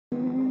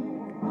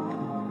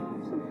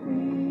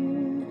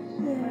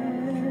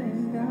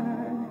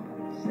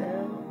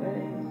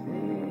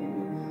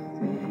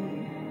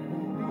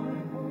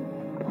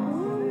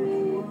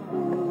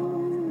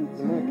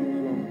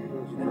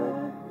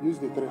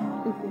the three.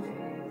 Okay.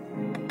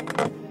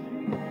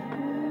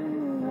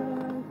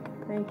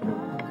 Thank you.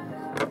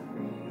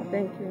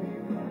 Thank you.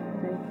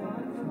 Thank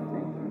you.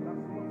 Thank you.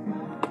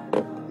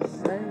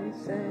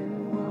 Say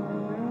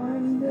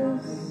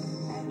wonders.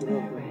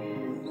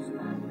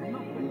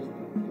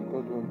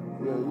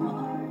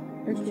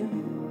 Okay.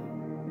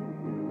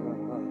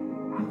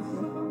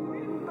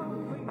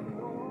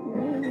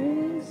 There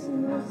is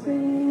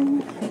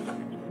nothing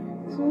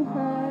too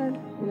hard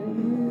for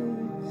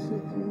you to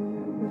do.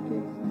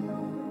 Okay.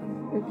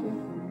 Okay.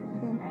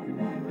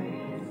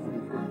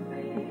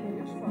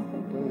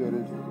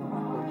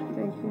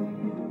 Thank you.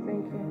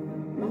 Thank you.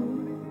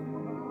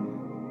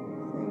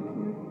 Thank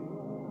you.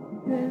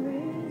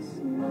 There is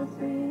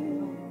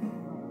nothing.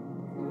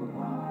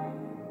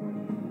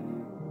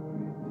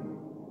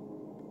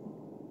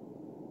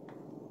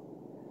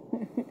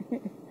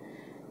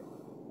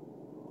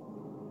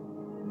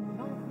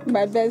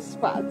 My best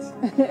part.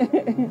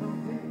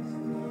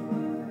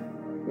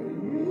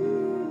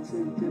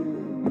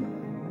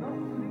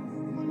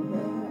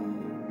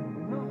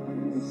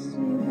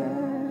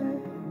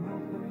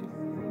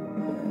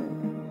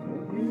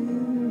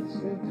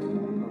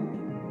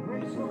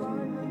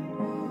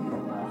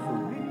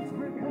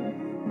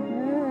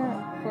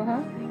 For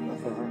her?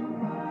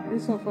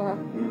 This one for her?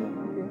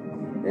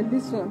 Okay. Then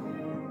this one.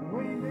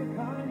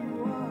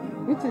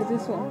 Which is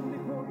this one?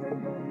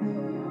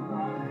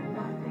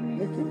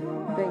 Okay.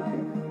 Thank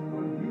you.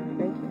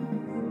 Thank you.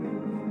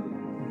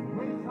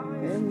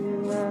 And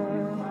you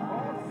are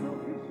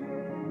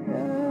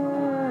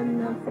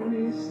nothing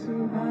is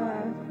too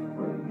hard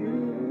for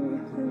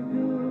you to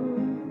do.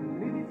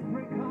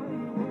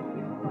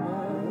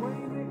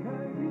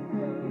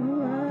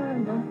 You are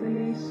nothing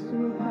is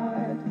too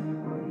hard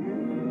for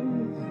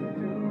you to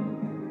do.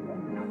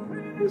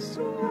 It's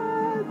too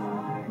hard.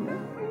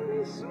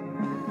 Nothing is too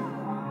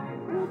hard.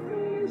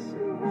 Nothing is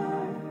too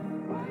hard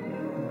for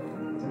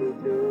you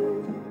to do.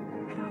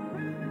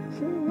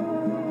 Too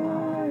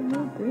hard.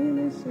 Nothing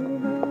is too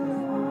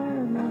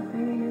hard.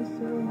 Nothing is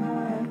too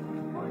hard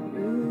for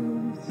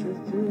you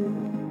to do.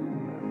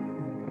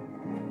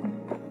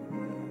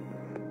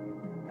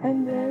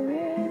 And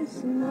there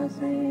is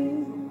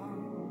nothing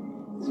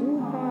too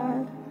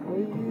hard for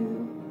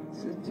you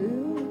to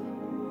do.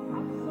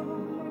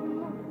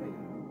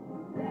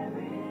 There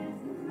is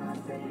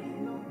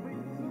nothing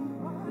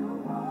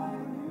too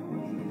hard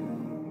for you.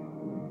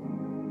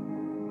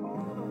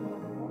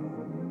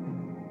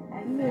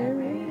 And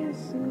there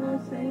is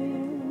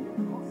nothing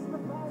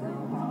too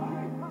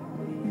hard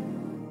for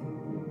you.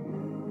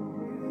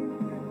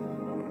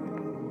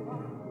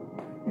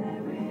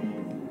 There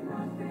is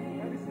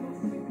nothing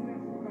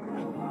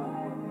too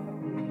hard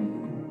for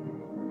you.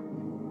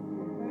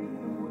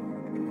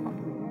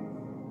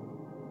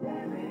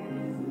 There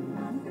is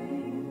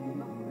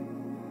nothing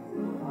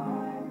too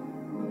hard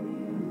for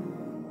you.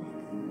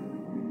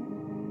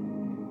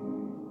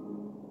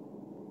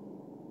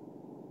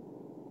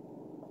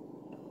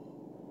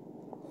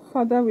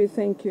 Father, we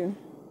thank you.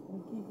 We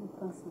give you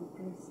thanks and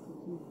praise to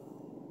you.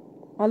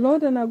 Our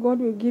Lord and our God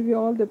will give you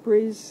all the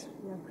praise.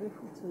 We are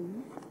grateful to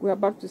you. We are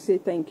back to say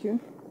thank you.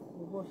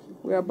 We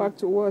worship We are back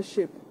to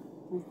worship.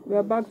 We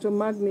are back to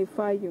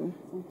magnify you.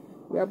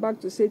 We are back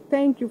to say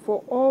thank you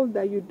for all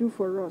that you do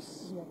for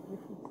us. We are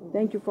grateful to you.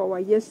 Thank you for our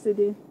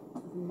yesterday.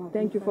 We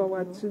Thank you for our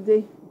magnify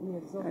today. We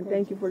exalt And you,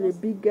 thank you for a Jesus.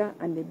 bigger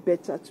and a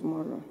better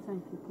tomorrow.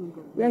 Thank you, King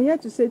of We are here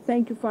to say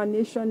thank you for our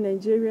nation,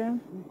 Nigeria,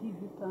 We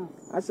give you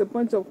thanks. as a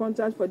point of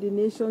contact for the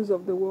nations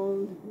of the We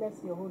world, bless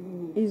your holy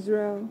name.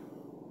 Israel.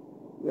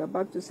 We are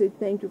back to say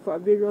thank you for our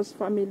various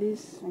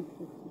families. Thank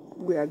you, Jesus.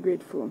 We are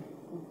grateful.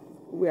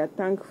 We are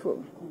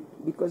thankful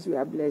because we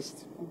are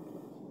blessed. Thank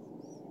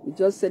you, Jesus. We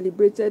just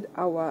celebrated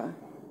our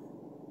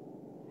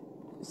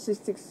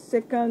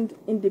 62nd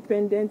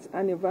independence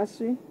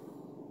anniversary.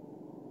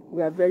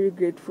 We are very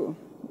grateful.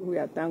 We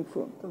are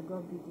thankful. To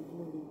God be the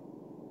glory.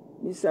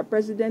 Mr.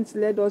 President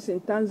led us in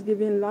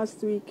Thanksgiving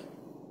last week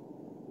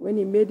when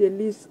he made a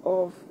list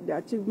of the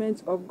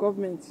achievements of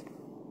government.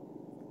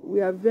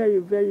 We are very,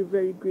 very,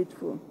 very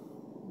grateful.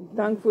 We give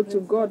Thankful you to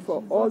praise, God Lord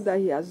for Jesus. all that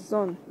he has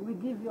done We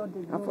give you all the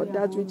glory and for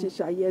that which he honor.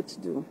 shall yet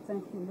do.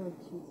 Thank you, Lord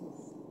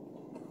Jesus.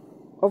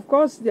 Of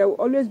course, there will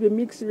always be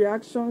mixed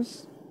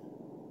reactions.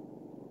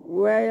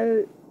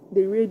 While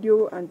the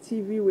radio and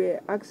TV were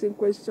asking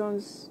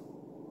questions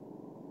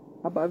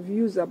about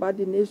views about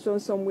the nation,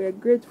 some were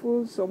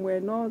grateful, some were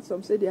not.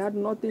 Some said they had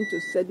nothing to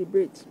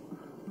celebrate.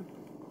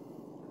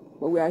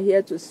 But we are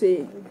here to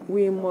say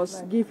we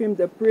must give him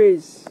the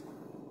praise.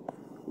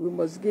 We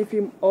must give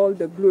him all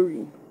the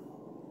glory.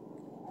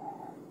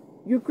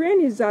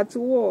 Ukraine is at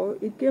war.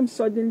 It came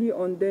suddenly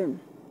on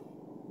them.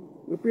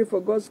 We pray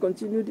for God's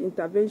continued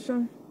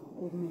intervention.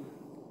 Amen.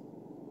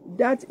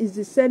 That is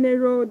the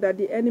scenario that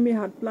the enemy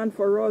had planned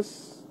for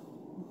us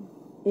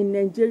in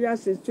Nigeria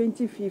since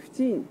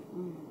 2015.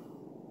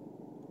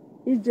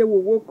 Each day we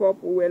woke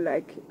up, we were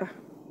like,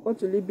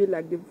 what will it be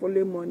like the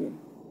following morning?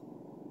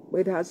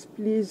 But it has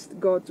pleased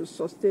God to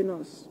sustain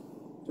us,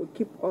 to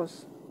keep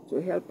us,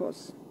 to help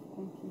us.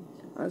 Thank you,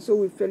 Jesus. And so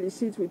we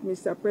felicitate with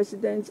Mr.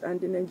 President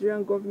and the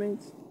Nigerian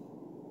government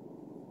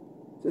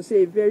to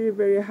say a very,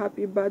 very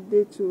happy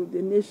birthday to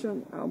the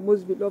nation, our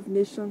most beloved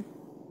nation.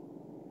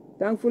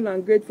 Thankful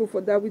and grateful for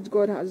that which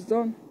God has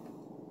done,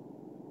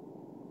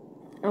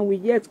 and we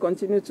yet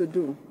continue to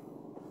do.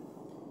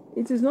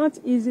 It is not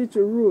easy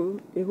to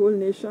rule a whole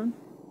nation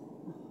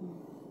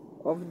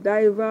of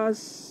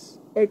diverse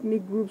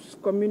ethnic groups,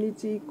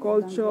 community,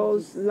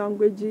 cultures,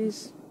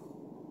 languages.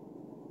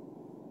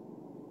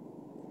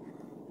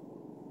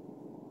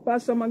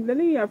 Pastor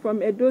Magdalene, you are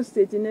from Edo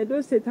State. In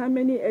Edo State, how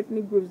many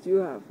ethnic groups do you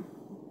have?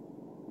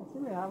 I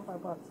think we have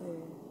about,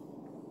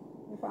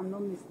 if I'm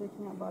not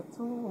mistaken, about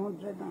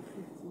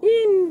 250.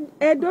 In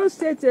Edo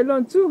State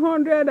alone,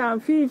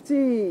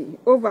 250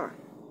 over.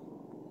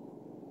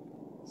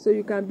 So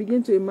you can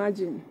begin to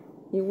imagine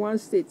in one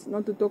state,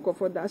 not to talk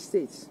of other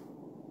states.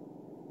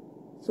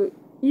 So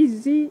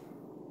easy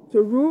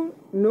to rule?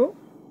 No.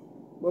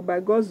 But by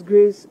God's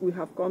grace, we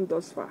have come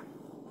thus far.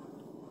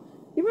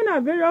 Even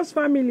our various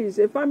families,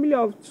 a family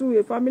of 2,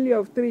 a family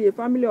of 3, a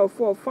family of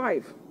 4,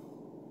 5.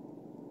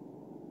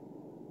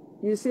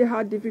 You see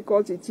how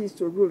difficult it is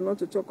to rule, not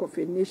to talk of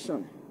a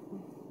nation.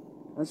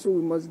 And so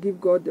we must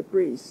give God the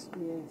praise.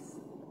 Yes.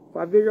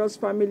 For our various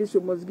families, we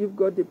must give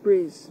God the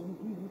praise.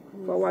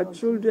 For our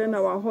children,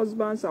 our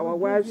husbands, our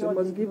wives, we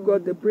must give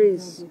God the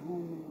praise.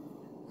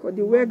 For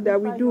the work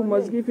that we do, we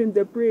must give Him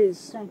the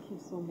praise. Thank you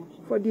so much.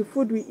 For the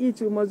food we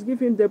eat, we must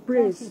give Him the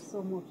praise. Thank you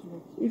so much,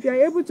 Lord. If you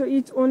are able to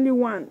eat only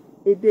one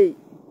a day,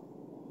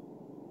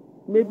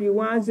 maybe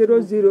 100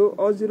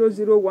 or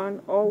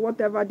 001 or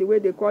whatever the way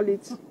they call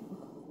it,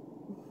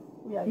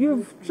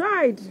 you've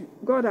tried.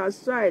 God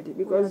has tried,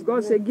 because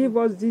God said, give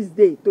us this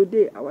day,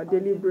 today, our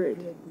daily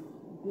bread.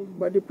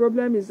 But the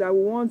problem is that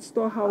we want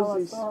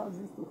storehouses.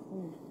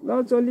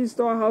 Not only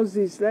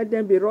storehouses, let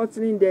them be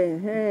rotting there.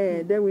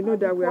 Hey, then we know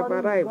that we have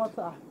arrived.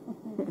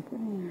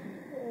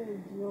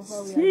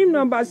 Hymn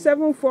number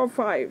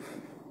 745.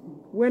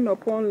 When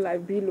upon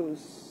life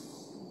billows.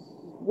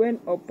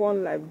 When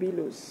upon life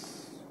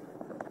billows.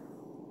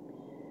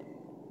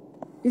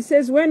 It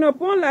says, when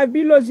upon life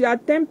billows you are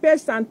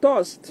tempest and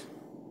tossed.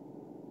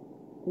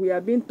 We are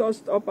being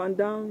tossed up and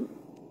down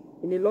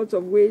in a lot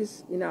of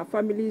ways, in our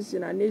families,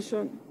 in our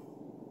nation.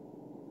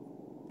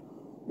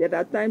 There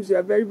are times we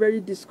are very, very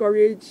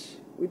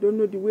discouraged. We don't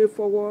know the way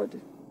forward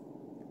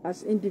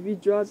as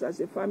individuals, as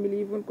a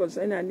family, even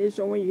concerning our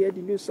nation when you hear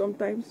the news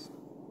sometimes.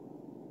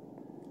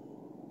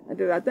 And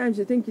there are times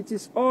you think it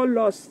is all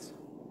lost.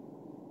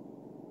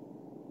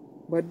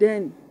 But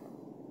then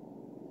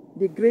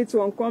the great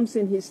one comes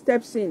in, he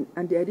steps in,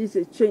 and there is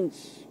a change.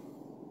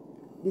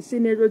 The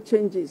scenario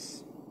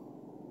changes.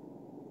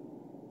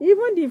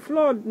 Even the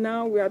flood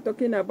now we are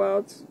talking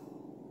about,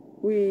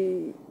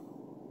 we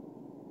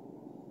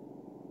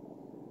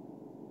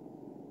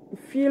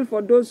feel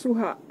for those who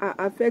are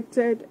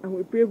affected, and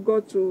we pray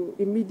God to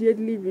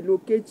immediately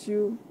relocate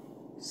you,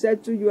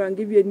 settle you, and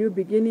give you a new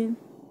beginning.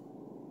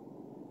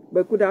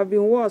 But it could have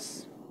been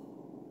worse.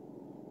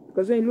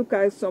 Because when you look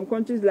at some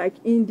countries like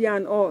India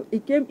and all,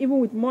 it came even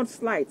with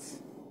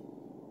mudslides.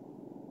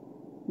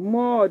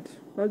 Mud,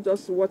 not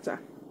just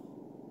water.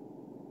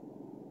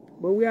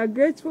 But we are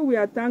grateful, we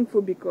are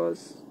thankful,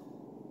 because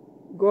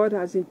God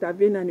has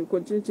intervened, and He will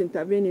continue to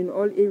intervene in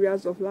all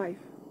areas of life.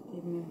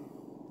 Amen.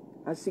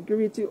 As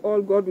security, all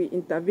God will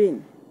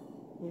intervene.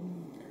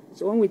 Amen.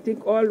 So when we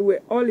think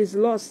all is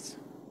lost,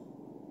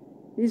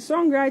 the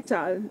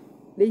songwriter,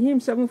 the hymn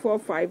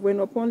 745,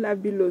 When Upon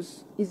Life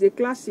Billows, is a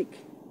classic.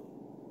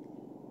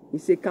 He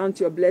said,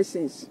 count your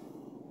blessings.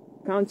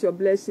 Count your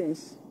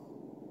blessings.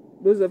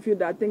 Those of you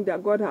that think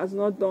that God has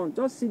not done,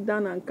 just sit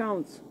down and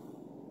count.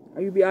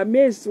 And you'll be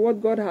amazed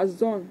what God has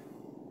done.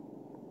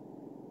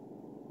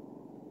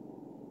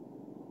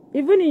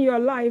 Even in your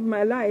life,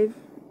 my life,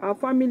 our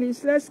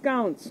families, let's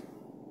count.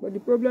 But the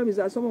problem is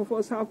that some of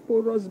us have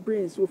porous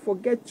brains. We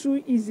forget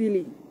too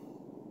easily.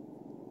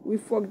 We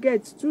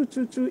forget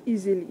too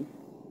easily.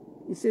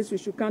 He says we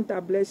should count our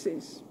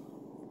blessings.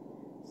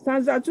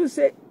 Stanza 2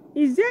 says,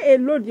 is there a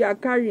load you are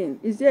carrying?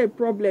 Is there a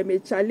problem, a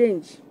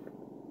challenge?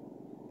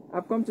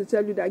 I've come to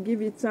tell you that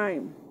give it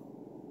time.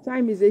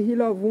 Time is a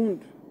healer of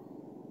wounds.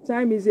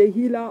 Time is a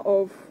healer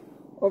of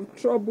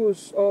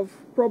troubles, of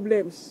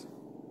problems.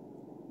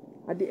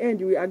 At the end,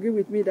 you will agree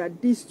with me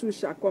that these two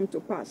shall come to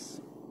pass.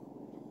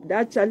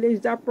 That challenge,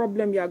 that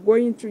problem you are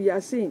going through, you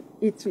are saying,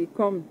 it will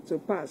come to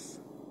pass.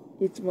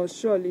 It must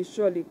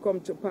surely come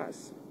to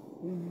pass.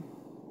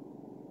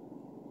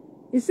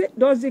 He said,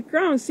 does the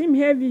crown seem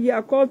heavy you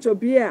are called to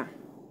bear?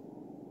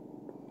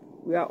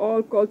 We are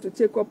all called to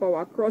take up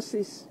our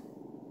crosses.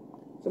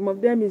 Some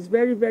of them is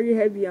very, very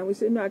heavy, and we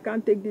say, no, I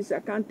can't take this,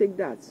 I can't take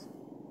that.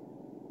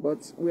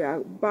 But we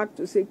are back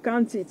to say,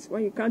 count it.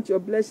 When you count your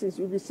blessings,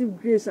 you receive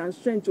grace and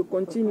strength to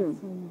continue.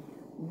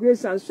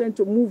 Grace and strength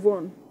to move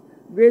on.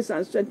 Grace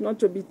and strength not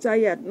to be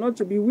tired, not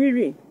to be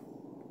weary.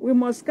 We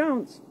must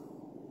count.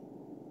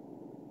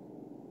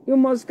 You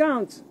must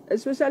count,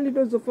 especially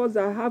those of us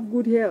that have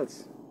good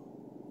health.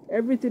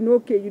 Everything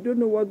okay, you don't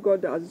know what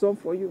God has done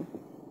for you.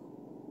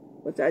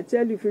 But I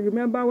tell you, if you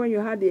remember when you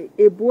had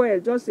a boil,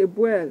 just a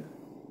boil,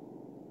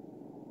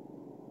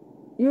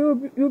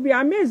 you'll be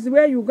amazed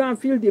where you go and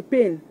feel the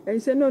pain. And you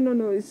say, no,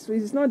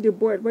 it's not the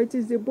boil, but it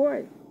is the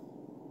boil.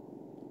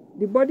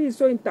 The body is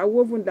so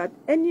interwoven that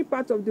any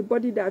part of the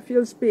body that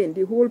feels pain,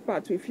 the whole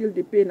part will feel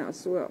the pain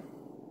as well.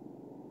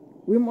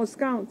 We must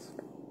count.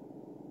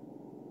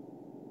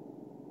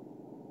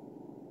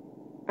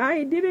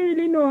 I didn't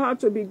really know how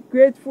to be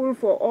grateful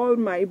for all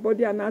my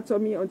body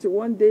anatomy until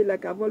one day,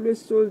 like I've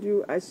always told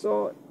you, I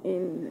saw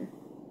in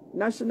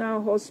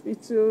National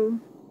Hospital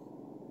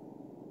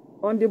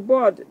on the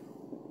board,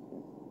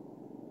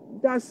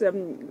 that's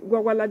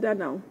Gwagwalada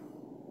now,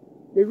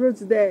 the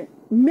roads there,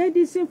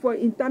 medicine for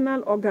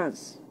internal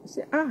organs. I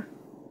say,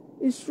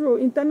 it's true,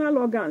 internal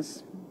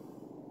organs.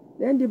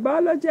 Then the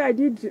biology I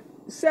did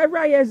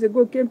several years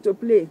ago came to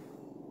play.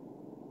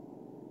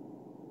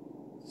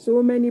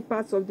 So many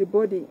parts of the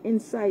body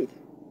inside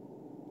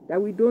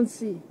that we don't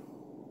see,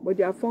 but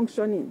they are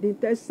functioning. The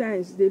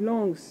intestines, the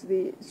lungs,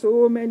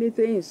 so many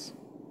things.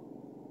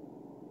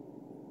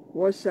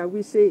 What shall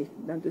we say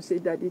than to say,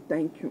 Daddy,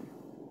 thank you?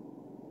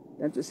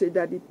 Than to say,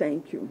 Daddy,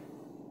 thank you.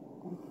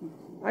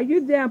 Are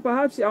you there and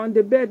perhaps you're on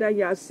the bed and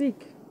you are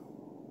sick?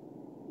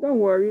 Don't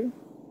worry.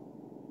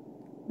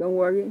 Don't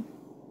worry.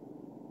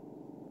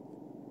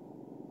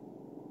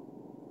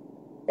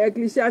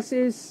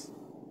 Ecclesiastes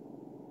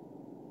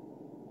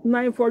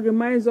 9:4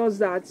 reminds us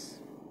that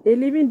a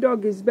living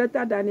dog is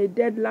better than a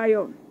dead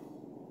lion.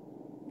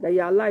 That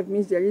you are alive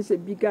means there is a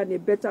bigger and a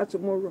better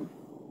tomorrow.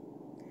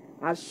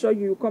 I assure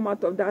you, you come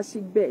out of that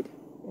sick bed.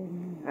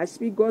 I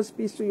speak God's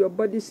peace to your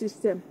body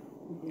system.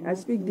 I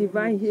speak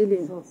divine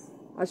healing.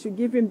 As you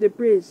give him the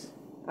praise,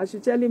 as you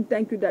tell him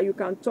thank you that you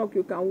can talk,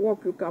 you can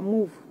walk, you can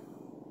move.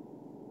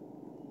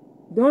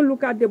 Don't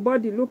look at the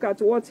body, look at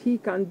what he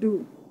can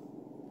do.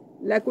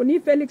 Like Oni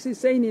Felix is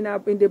saying in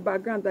the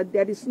background, that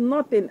there is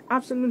nothing,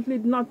 absolutely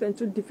nothing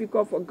too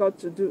difficult for God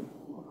to do.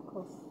 Of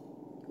course.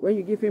 When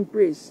you give him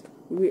praise,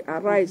 he will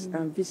arise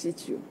and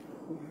visit you.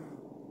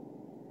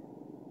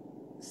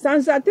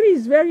 Stanza 3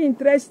 is very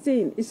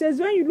interesting. It says,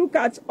 when you look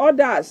at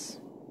others,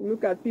 you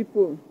look at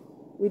people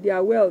with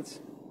their wealth,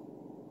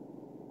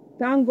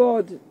 thank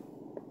God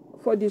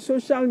for the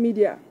social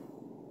media.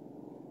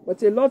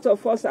 But a lot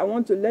of us, I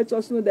want to let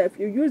us know that if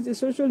you use the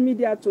social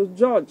media to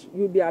judge,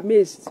 you'll be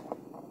amazed.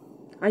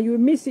 And you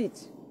miss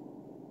it.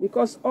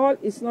 Because all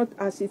is not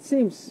as it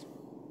seems.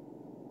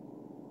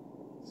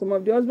 Some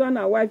of the husband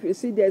and wife, you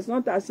see, there's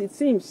not as it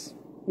seems.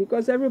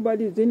 Because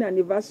everybody is doing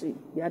anniversary.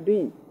 They are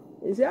doing.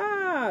 They say,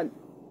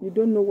 you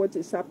don't know what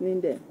is happening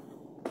there.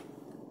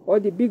 All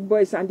the big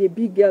boys and the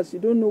big girls, you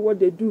don't know what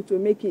they do to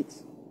make it.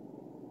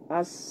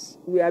 As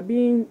we are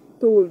being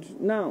told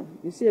now,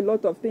 you see a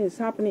lot of things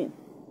happening.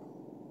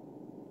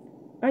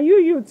 And you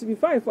youths,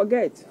 before I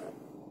forget,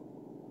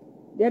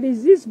 there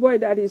is this boy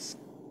that is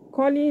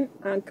calling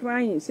and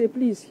crying, say,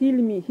 please heal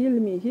me, heal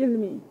me, heal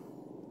me.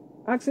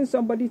 Asking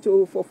somebody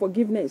for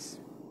forgiveness.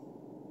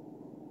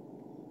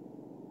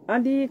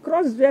 And the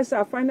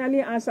cross-dresser finally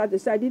answered, they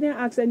said, I didn't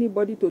ask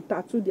anybody to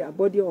tattoo their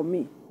body on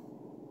me.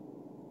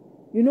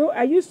 You know,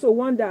 I used to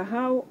wonder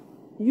how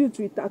youth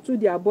will tattoo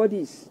their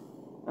bodies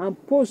and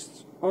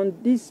post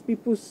on these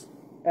people's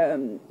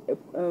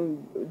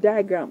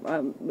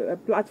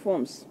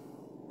platforms.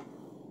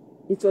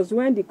 It was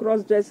when the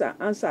cross-dresser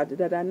answered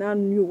that I now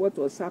knew what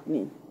was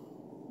happening.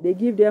 They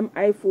give them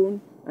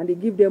iPhone and they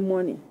give them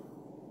money.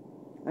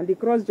 And the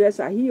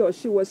cross-dresser, he or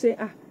she was saying,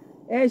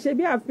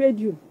 Shebi, I've paid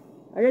you.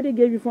 I already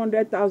gave you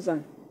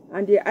 400,000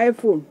 and the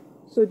iPhone.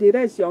 So the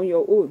rest you're on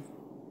your own.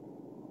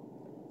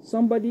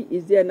 Somebody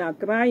is there now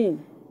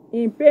crying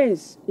in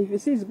pains. If you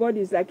see his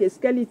body, it's like a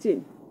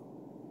skeleton.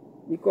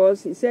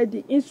 Because he said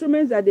the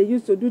instruments that they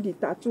used to do the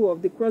tattoo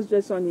of the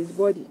cross-dresser on his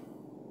body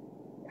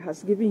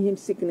has given him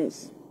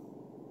sickness.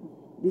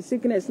 The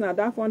sickness now,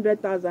 that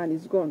 400,000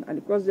 is gone. And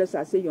the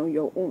cross-dresser say you're on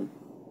your own.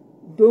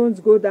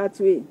 Don't go that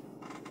way.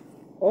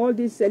 All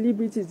these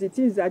celebrities, the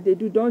things that they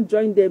do, don't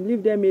join them.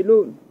 Leave them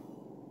alone.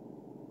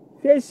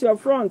 Face your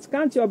front.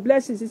 Count your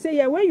blessings. He say,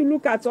 yeah, when you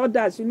look at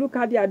others, you look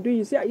how they are doing.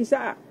 You say,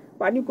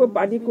 panico,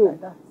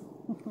 panico. Like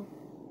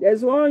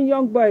there's one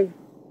young boy.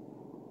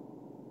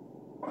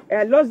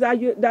 I lost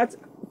that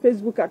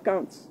Facebook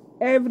account.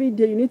 Every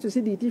day you need to see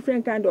the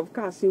different kind of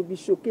cars he'll be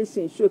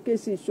showcasing.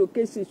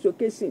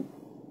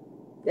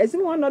 There's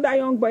one other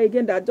young boy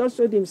again that just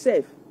showed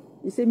himself.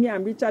 He said, me,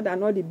 I'm richer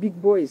than all the big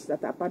boys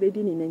that are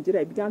parading in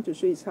Nigeria. He began to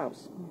show his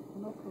house.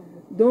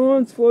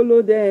 Don't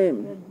follow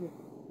them.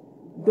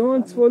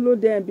 Don't follow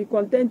them. Be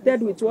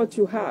contented with what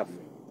you have.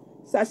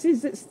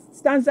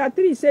 Stanza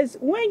 3 says,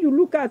 when you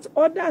look at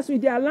others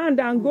with their land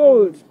and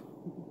gold,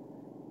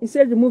 he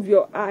said, remove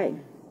your eye.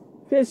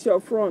 Face your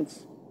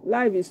front.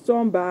 Life is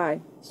turn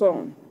by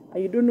turn.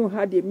 And you don't know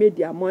how they made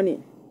their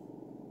money.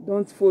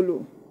 Don't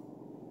follow.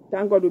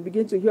 Thank God we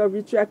begin to hear of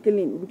ritual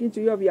killing. We begin to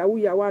hear of Yahoo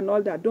Yahoo and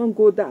all that. Don't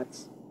go that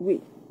way.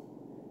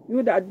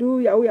 You that do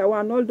Yahoo Yahoo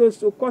and all those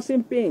to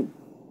causing pain.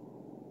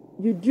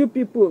 You do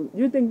people.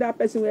 You think that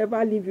person will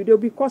ever leave you? They'll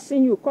be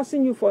cursing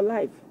you for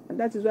life. And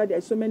that is why there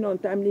are so many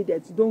untimely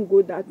deaths. Don't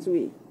go that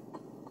way.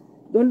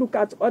 Don't look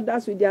at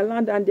others with their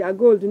land and their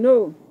gold.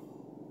 No.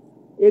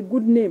 A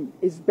good name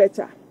is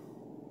better.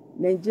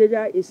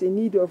 Nigeria is in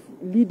need of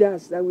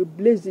leaders that will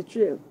blaze the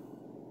trail,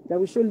 that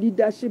will show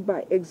leadership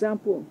by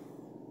example.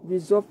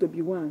 Resolve to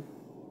be one.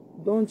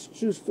 Don't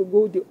choose to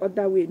go the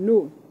other way.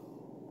 No.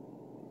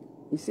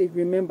 He said,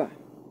 remember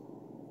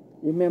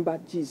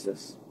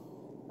Jesus.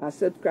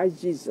 Accept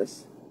Christ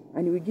Jesus,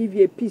 and he will give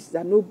you a peace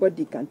that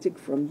nobody can take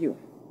from you.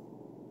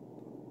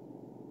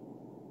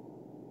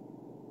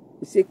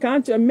 He said,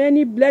 count your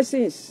many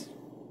blessings.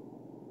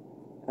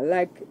 I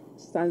like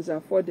stanza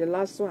 4, the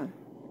last one.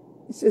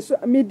 He says, so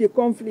amid the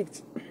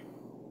conflict,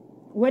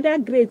 whether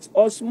great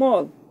or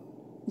small,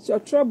 is your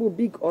trouble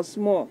big or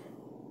small?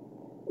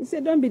 He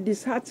said, don't be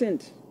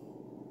disheartened.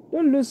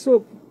 Don't lose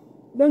hope.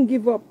 Don't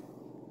give up.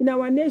 In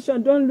our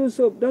nation, don't lose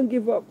hope. Don't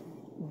give up.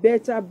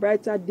 Better,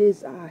 brighter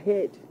days are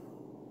ahead.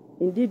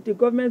 Indeed, the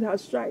government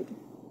has tried.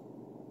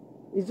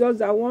 It's just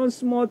that one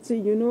small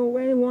thing,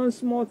 when one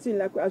small thing,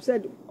 like I've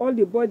said, all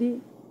the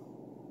body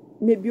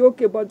may be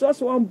okay, but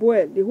just one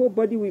boil, the whole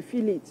body will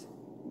feel it.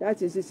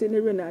 That is the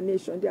scenario in our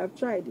nation. They have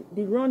tried.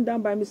 The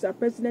rundown by Mr.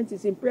 President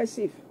is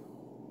impressive.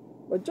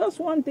 But just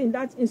one thing,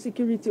 that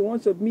insecurity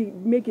wants to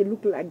make it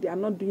look like they are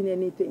not doing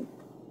anything.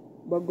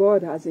 But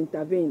God has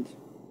intervened.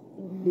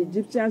 Mm-hmm. The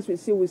Egyptians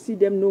we see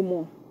them no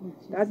more.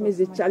 That means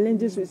the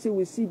challenges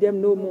we see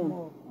them no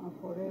more.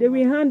 They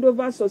will hand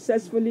over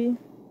successfully.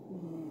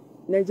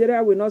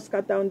 Nigeria will not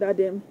scatter under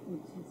them.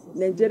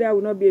 Nigeria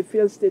will not be a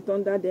failed state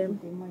under them.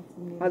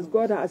 As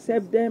God has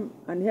helped them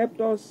and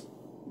helped us,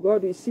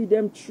 God will see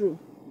them through.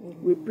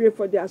 We pray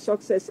for their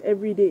success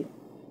every day.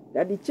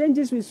 That the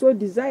changes we so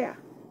desire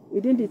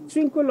within the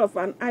twinkle of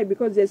an eye,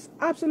 because there's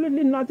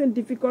absolutely nothing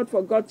difficult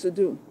for God to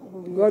do.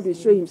 God will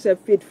show himself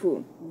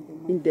faithful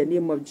in the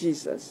name of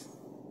Jesus.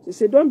 So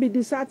say, don't be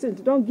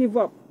disheartened. Don't give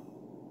up.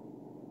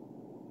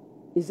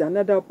 It's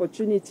another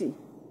opportunity.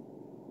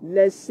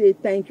 Let's say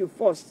thank you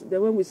first.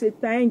 Then when we say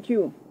thank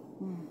you,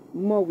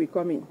 more will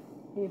come in.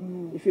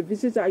 Amen. If you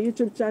visit our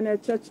YouTube channel,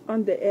 Church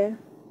on the Air,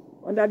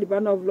 under the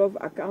Banner of Love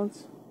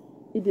account,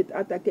 Edith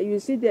Atake, you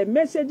see the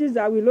messages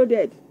that we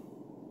loaded.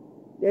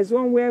 There's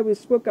one where we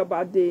spoke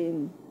about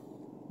the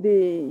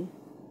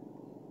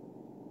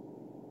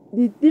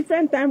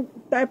different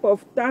type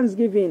of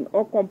thanksgiving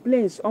or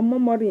complaints or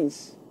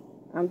murmurings,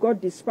 and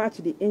God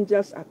dispatched the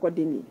angels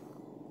accordingly.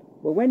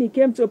 But when it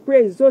came to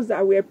praise, those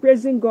that were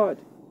praising God,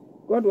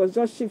 God was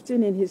just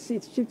shifting in his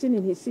seat. He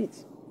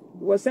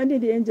was sending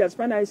the angels.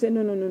 Finally, he said,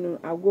 no,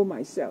 I'll go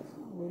myself.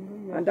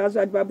 Hallelujah. And that's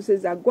why the Bible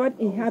says that God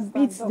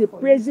inhabits the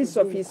praises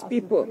of his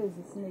people.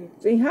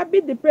 So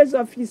inhabit the praise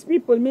of his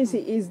people means he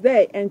is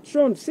there,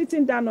 enthroned,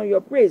 sitting down on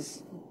your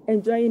praise,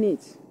 enjoying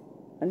it.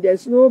 And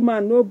there's no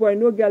man, no boy,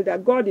 no girl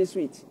that God is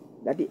with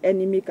that the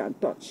enemy can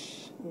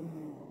touch.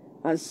 Amen.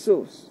 And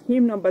so,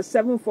 hymn number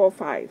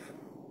 745.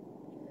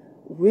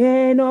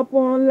 When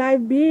upon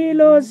life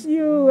billows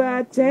you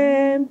are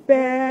tempestuous,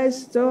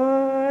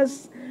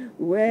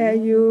 where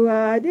you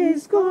are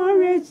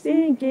discouraged,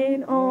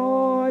 thinking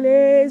all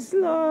is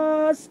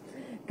lost,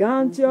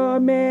 count your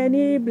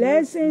many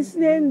blessings,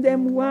 name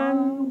them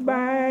one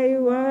by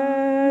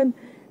one,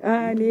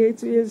 and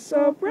it will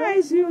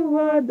surprise you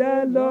what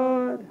the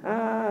Lord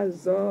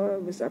has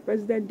done. Mr.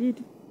 President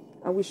did,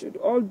 and we should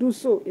all do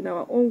so in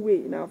our own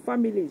way, in our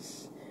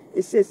families.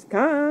 It says,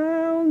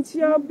 count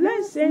your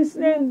blessings,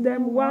 name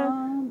them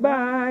one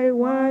by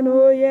one.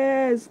 Oh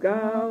yes,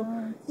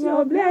 count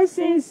your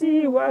blessings,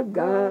 see what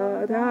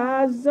God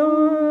has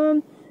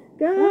done.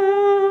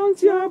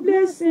 Count your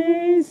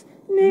blessings,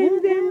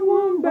 name them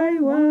one by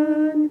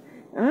one,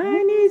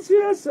 and it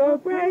will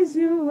surprise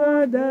you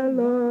what the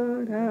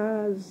Lord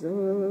has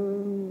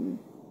done.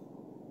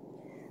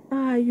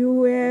 Are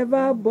you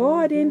ever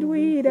burdened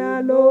with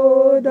a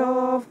load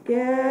of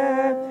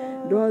care?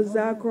 Does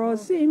the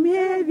cross seem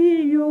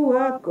heavy you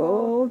are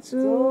called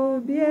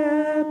to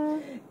bear?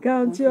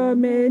 Count your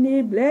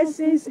many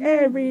blessings,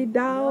 every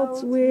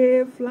doubt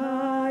will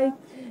fly,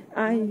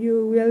 and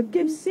you will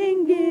keep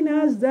singing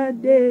as the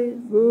days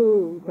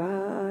go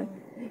by.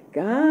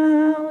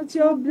 Count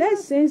your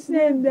blessings,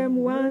 name them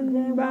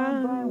one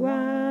by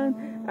one.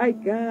 I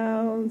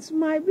count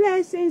my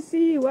blessings,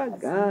 see what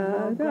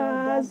God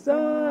has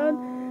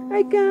done.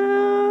 I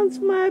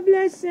count my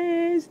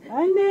blessings,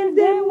 I name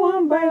them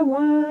one by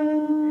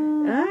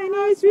one, and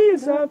it will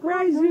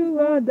surprise you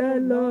what the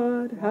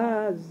Lord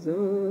has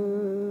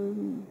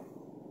done.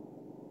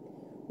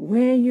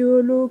 When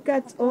you look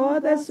at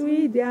others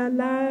with their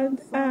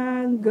land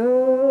and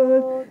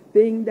gold,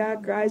 think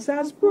that Christ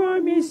has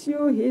promised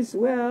you his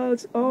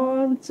wealth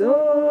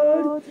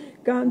untold.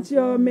 Count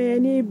your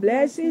many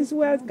blessings,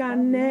 wealth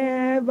can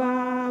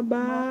never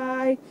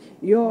buy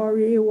your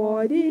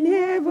reward in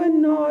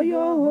heaven or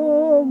your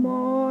home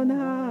on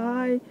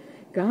high.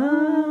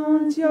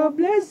 Count your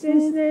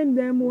blessings, name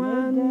them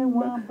one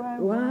by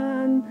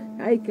one.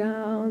 I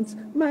count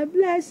my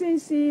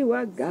blessings, see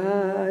what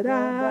God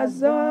has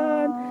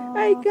done.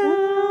 I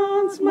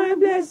count my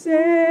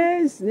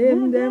blessings,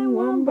 name them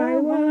one by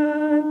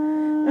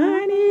one.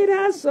 And it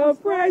has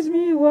surprised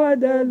me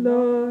what the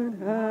Lord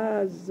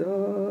has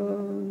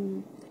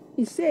done.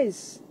 He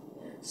says,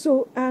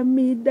 so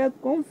amid the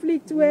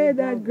conflict,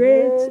 whether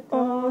great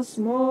or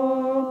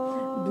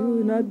small,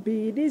 do not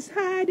be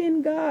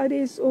disheartened, God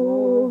is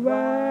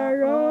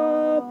over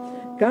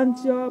all.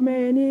 Count your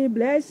many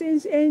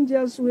blessings,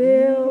 angels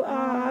will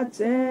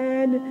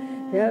attend.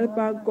 Help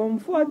and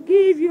comfort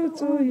give you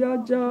to your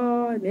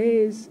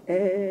journey's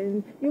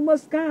end. You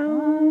must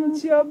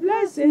count your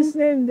blessings,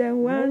 name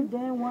them one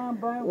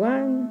by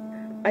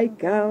one. I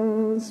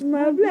count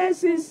my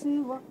blessings,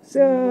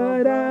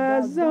 so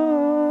that's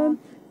done.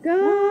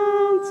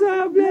 Count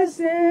our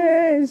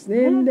blessings,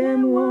 name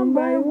them one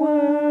by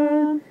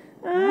one.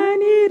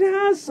 And it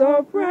has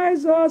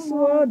surprised us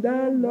what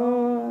the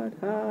Lord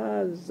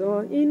has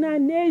done. In a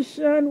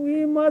nation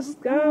we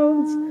must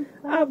count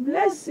our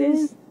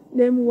blessings,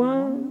 them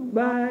one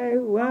by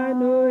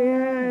one. Oh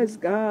yes,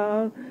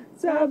 count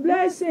our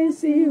blessings,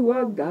 see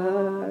what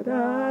God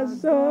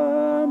has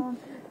done.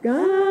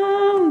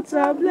 Count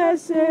our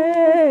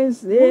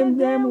blessings, name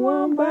them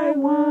one by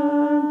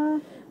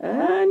one.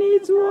 And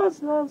it was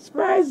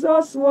surprised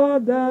us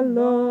what the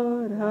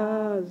Lord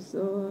has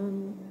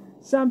done.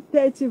 Psalm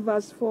 30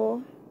 verse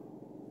 4.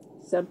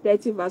 Psalm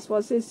 30 verse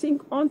 4 says, sing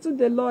unto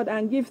the Lord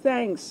and give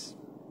thanks.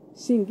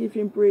 Sing, give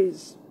him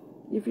praise.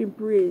 Give him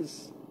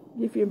praise.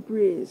 Give him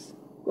praise.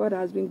 God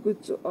has been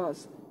good to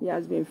us. He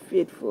has been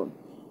faithful.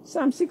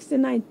 Psalm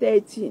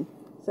 69:13.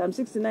 Psalm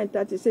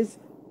 69:30 says,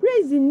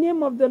 praise the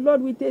name of the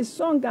Lord with a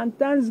song and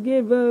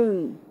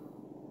thanksgiving.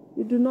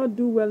 You do not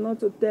do well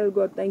not to tell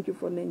God thank you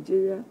for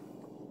Nigeria.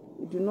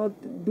 You do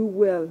not do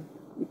well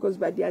because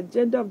by the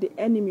agenda of the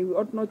enemy we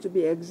ought not to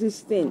be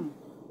existing.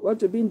 We ought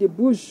to be in the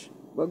bush,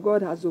 but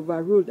God has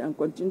overruled and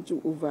continued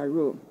to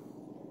overrule.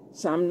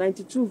 Psalm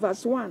 92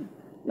 verse 1.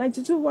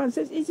 92:1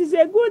 says, it is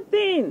a good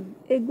thing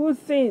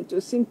to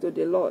sing to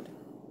the Lord.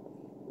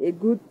 A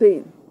good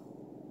thing.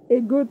 A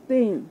good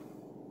thing.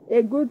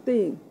 A good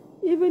thing.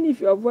 Even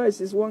if your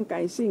voice is one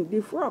kind, sing.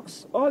 The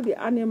frogs, all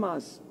the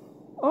animals,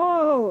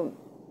 all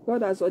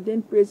God has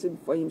ordained praising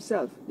for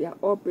himself. They are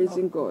all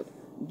praising God.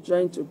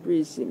 Join to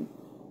praise him.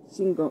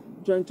 Sing,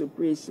 join to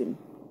praise him.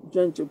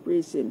 Join to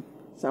praise him.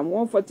 Psalm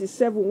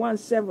 147,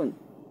 1:7.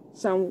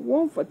 Psalm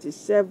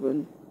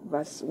 147,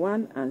 verse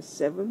 1 and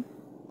 7.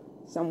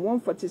 Psalm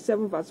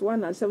 147, verse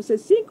 1 and 7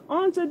 says, sing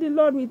unto the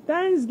Lord with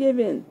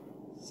thanksgiving.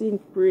 Sing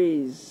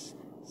praise.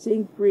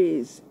 Sing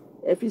praise.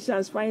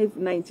 Ephesians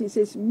 5:19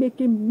 says,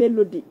 making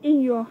melody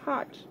in your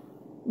heart.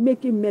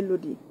 Making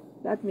melody.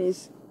 That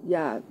means you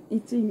are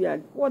eating, you are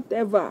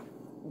whatever.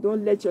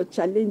 Don't let your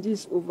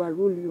challenges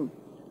overrule you.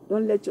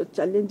 Don't let your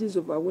challenges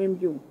overwhelm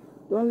you.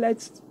 Don't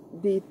let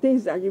the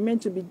things that remain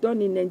to be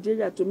done in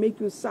Nigeria to make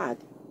you sad.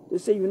 To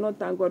say you not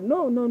thank God.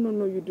 No,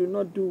 you do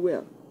not do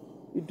well.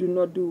 You do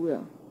not do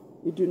well.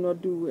 You do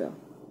not do well.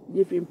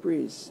 Give him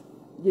praise.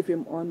 Give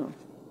him honor.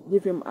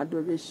 Give him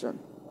adoration.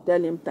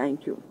 Tell him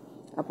thank you.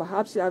 And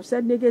perhaps you have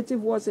said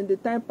negative words in the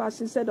time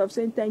past instead of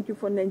saying thank you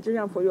for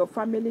Nigeria and for your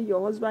family,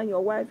 your husband,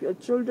 your wife, your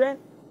children.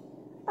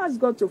 Ask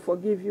God to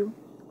forgive you.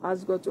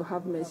 Ask God to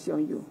have mercy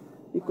on you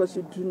because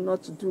you do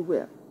not do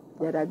well.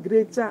 There are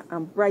greater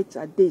and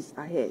brighter days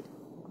ahead.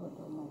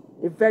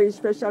 A very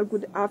special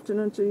good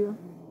afternoon to you.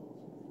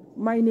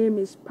 My name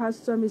is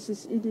Pastor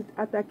Mrs. Edith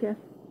Atake,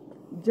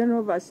 General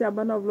Overseer,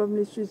 Banner of Love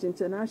Ministries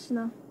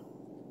International.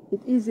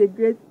 It is a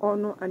great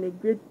honor and a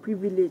great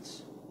privilege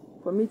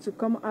for me to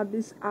come out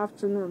this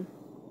afternoon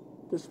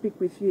to speak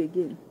with you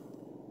again.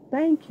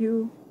 Thank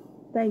you.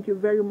 Thank you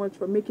very much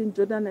for making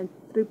Jordan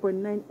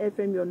 3.9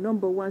 FM your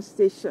 #1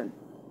 station.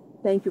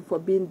 Thank you for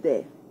being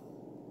there.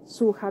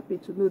 So happy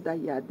to know that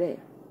you are there.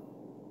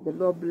 The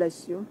Lord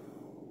bless you.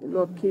 The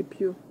Lord keep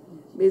you.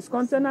 May his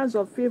countenance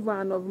of favor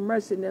and of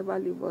mercy never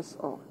leave us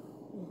all.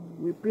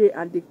 We pray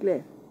and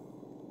declare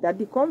that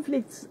the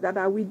conflicts that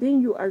are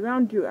within you,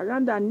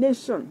 around our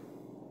nation,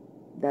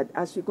 that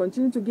as we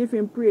continue to give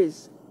him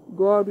praise,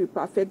 God will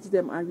perfect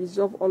them and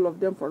resolve all of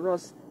them for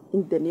us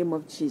in the name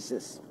of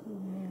Jesus.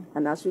 Amen.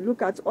 And as we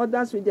look at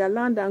others with their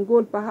land and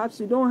gold, perhaps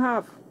you don't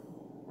have,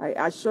 I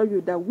assure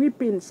you that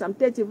weeping, Psalm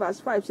 30 verse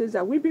 5 says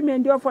that weeping may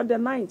endure for the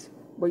night,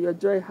 but your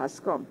joy has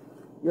come.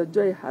 Your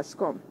joy has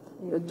come.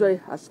 Your joy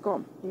has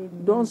come.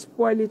 Amen. Don't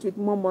spoil it with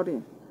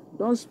murmuring.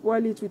 Don't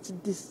spoil it with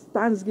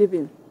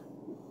thanksgiving.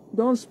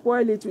 Don't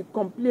spoil it with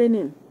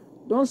complaining.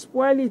 Don't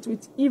spoil it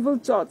with evil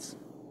thoughts.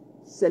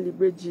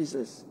 Celebrate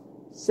Jesus.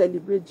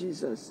 Celebrate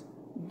Jesus.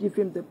 Give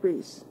him the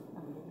praise.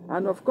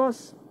 And of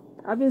course,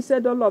 having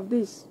said all of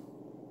this,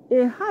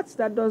 a heart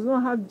that does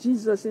not have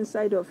Jesus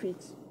inside of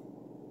it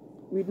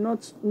will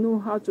not know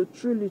how to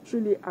truly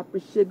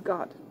appreciate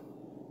God.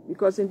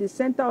 Because in the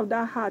center of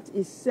that heart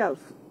is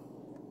self.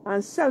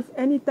 And self,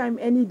 anytime,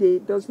 any day,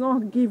 does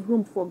not give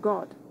room for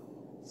God.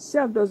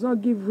 Self does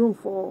not give room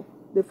for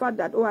the fact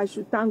that, oh, I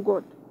should thank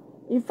God.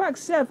 In fact,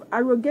 self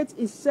arrogates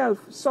itself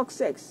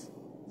success.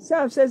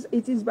 Self says,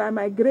 it is by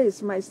my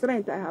grace, my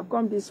strength, I have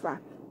come this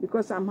far.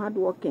 Because I'm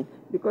hardworking,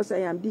 because I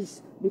am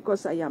this,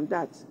 because I am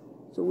that.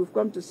 So we've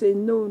come to say,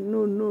 no,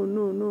 no, no,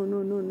 no, no,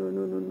 no, no, no,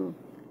 no, no, no.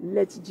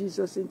 Let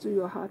Jesus into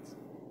your heart.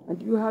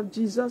 And you have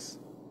Jesus,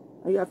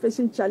 and you are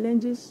facing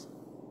challenges.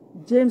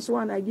 James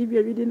 1, I give you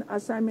a reading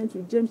assignment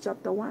with James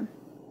chapter 1.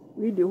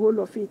 Read the whole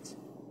of it.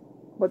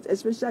 But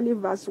especially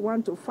verse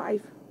 1 to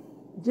 5.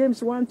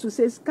 James 1:2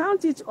 says,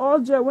 count it all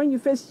joy when you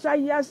face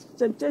trials,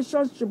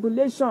 temptations,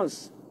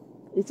 tribulations.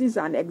 It is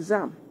an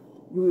exam.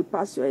 You will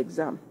pass your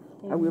exam.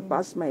 I will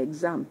pass my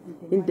exam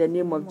in the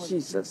name of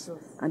Jesus.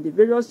 And the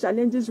various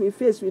challenges we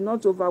face will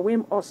not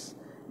overwhelm us.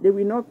 They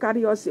will not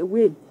carry us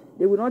away.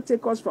 They will not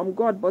take us from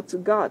God, but to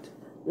God.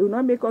 They will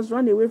not make us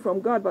run away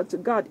from God, but to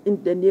God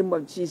in the name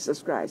of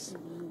Jesus Christ.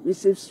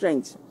 Receive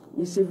strength.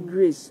 Receive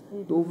grace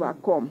to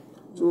overcome,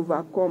 to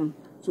overcome,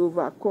 to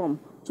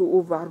overcome, to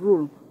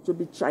overrule, to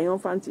be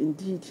triumphant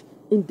indeed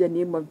in the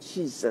name of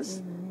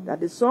Jesus. That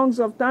the songs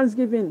of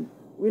thanksgiving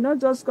will not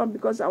just come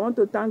because I want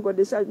to thank God.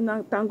 They said,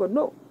 no, thank God.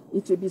 No,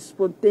 it will be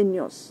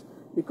spontaneous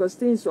because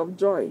things of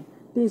joy,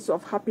 things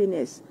of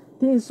happiness,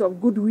 things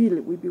of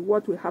goodwill will be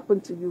what will happen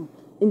to you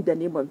in the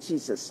name of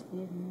Jesus.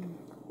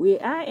 We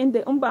are in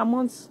the Umba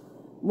months.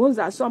 Months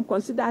that some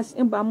consider as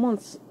Umba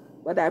months,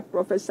 but I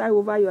prophesy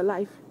over your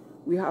life.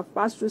 We have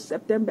passed through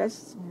September,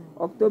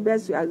 October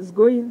is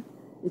going,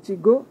 it will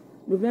go.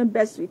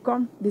 November will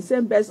come,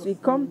 December will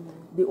come.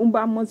 The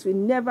Umba months will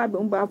never be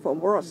Umba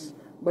for us,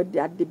 but they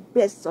are the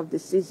best of the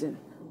season.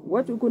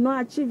 What we could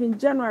not achieve in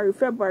January,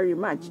 February,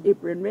 March,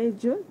 April, May,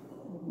 June,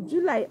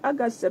 July,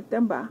 August,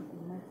 September,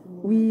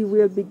 we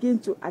will begin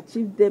to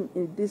achieve them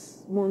in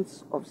these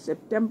months of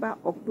September,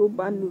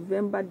 October,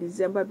 November,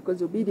 December,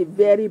 because it will be the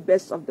very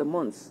best of the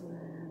months.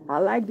 I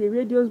like the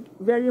radio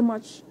very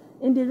much.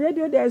 In the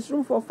radio, there is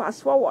room for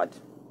fast forward.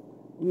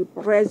 We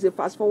press the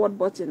fast forward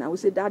button and we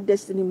say that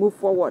destiny move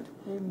forward,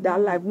 that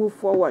life move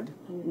forward.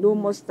 No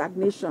more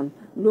stagnation,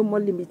 no more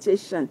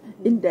limitation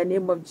in the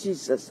name of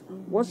Jesus.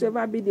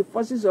 Whatsoever be the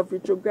forces of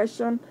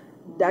retrogression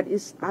that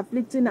is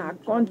afflicting our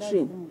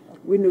country,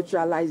 we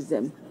neutralize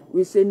them.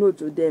 We say no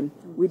to them.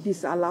 We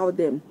disallow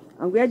them.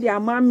 And where they are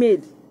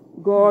man-made,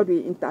 God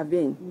will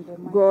intervene.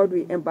 God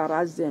will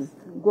embarrass them.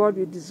 God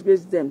will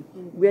disgrace them.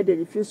 Where they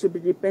refuse to be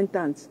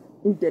repentant,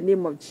 in the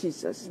name of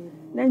Jesus.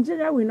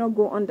 Nigeria will not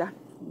go under.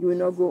 You will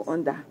not go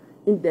under.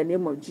 In the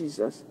name of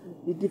Jesus.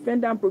 The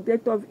defender and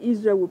protector of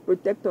Israel will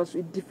protect us.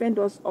 Will defend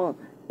us all.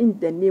 In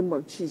the name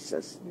of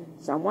Jesus.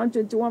 Psalm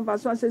 121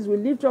 verse 1 says, we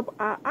lift up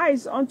our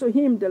eyes unto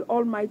him, the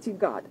Almighty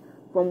God,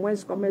 from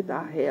whence cometh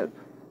our help.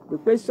 The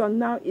question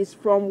now is,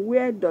 from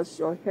where does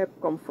your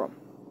help come from?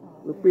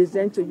 We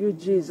present to you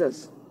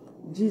Jesus.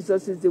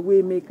 Jesus is the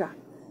way maker.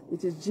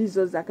 It is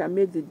Jesus that can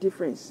make the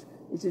difference.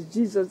 It is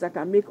Jesus that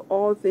can make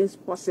all things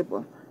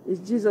possible.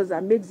 It's Jesus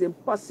that makes the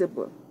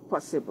impossible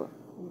possible.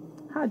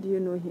 How do you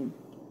know him?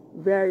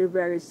 Very,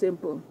 very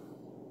simple.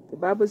 The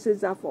Bible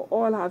says that for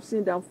all have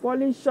sinned and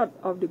fallen short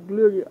of the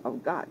glory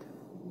of God.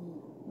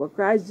 But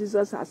Christ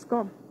Jesus has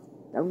come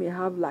that we may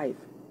have life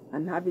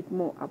and have it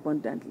more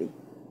abundantly.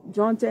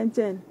 John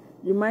 10:10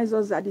 reminds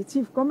us that the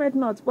thief cometh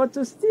not but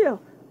to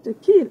steal, to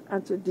kill,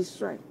 and to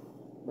destroy.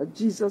 But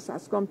Jesus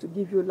has come to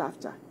give you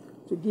laughter,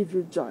 to give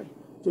you joy,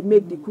 to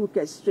make the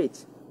crooked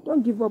straight.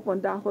 Don't give up on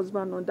that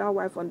husband, on that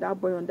wife, on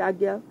that boy, on that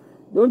girl.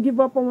 Don't give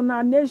up on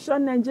our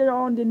nation, Nigeria,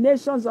 on the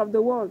nations of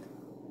the world.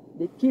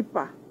 The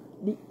keeper,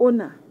 the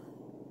owner,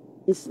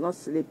 is not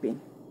sleeping.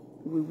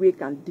 He will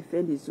wake and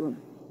defend his own.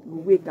 He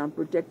will wake and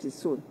protect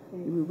his own.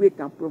 He will wake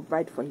and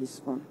provide for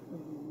his own.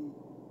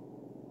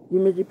 You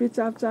may repeat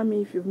after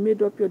me if you've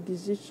made up your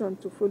decision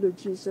to follow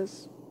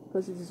Jesus,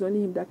 because it is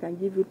only him that can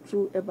give you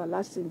true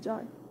everlasting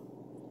joy.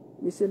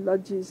 We say,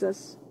 Lord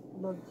Jesus,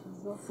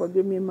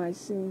 forgive me my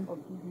sin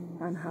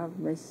and have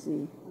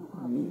mercy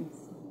on me.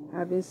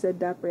 Having said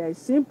that prayer is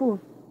simple,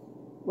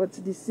 but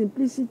the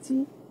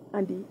simplicity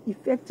and the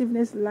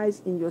effectiveness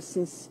lies in your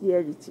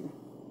sincerity.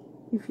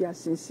 If you are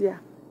sincere,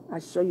 I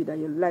assure you that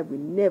your life will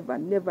never,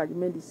 never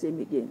remain the same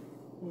again.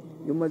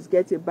 You must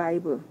get a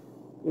Bible,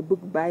 a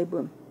book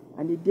Bible,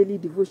 and a daily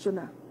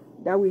devotional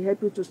that will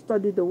help you to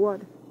study the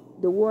Word.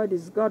 The Word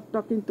is God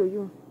talking to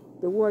you.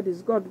 The Word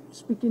is God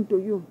speaking to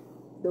you.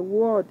 The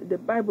Word, the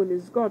Bible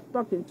is God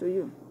talking to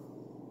you.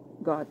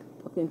 God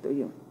talking to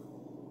you.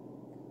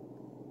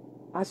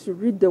 As you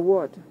read the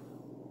Word,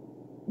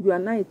 you are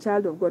now a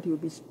child of God. He will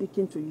be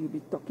speaking to you,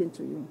 be talking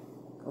to you.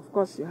 Of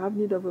course, you have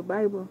need of a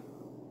Bible.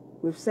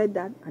 We've said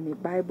that, and a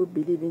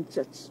Bible-believing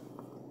church.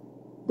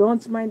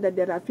 Don't mind that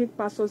there are fake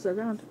pastors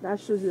around. That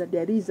shows you that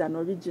there is an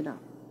original.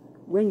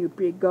 When you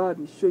pray, God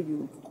will show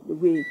you the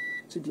way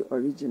to the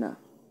original.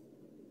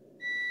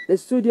 The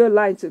studio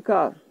line to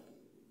call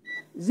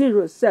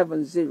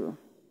 070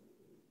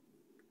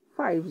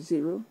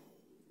 50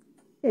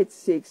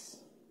 86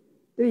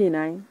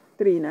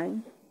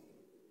 3939.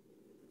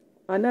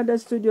 Another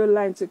studio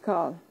line to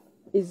call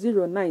is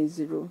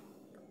 090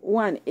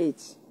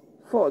 18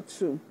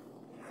 42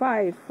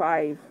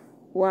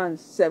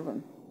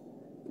 5517.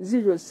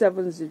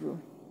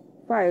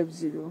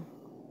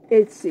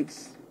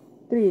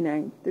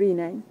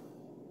 07050863939.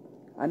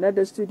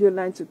 Another studio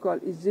line to call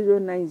is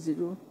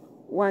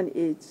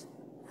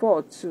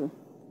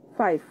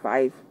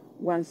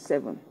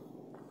 09018425517.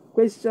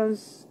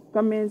 Questions,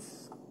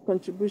 comments,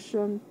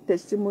 contribution,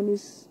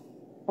 testimonies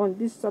on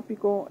this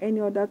topic or any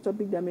other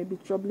topic that may be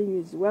troubling you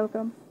is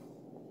welcome.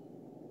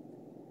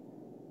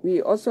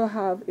 We also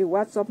have a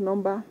WhatsApp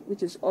number,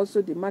 which is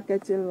also the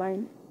marketing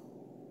line.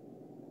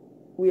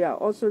 We are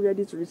also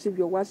ready to receive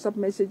your WhatsApp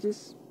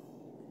messages.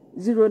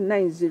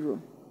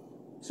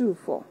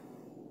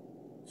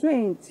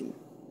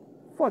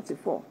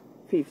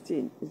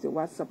 09024204415 is the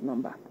WhatsApp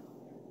number.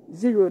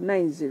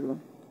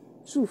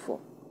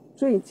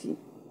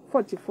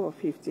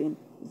 09024204415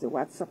 is the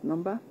WhatsApp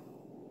number.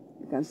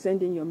 You can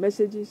send in your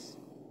messages.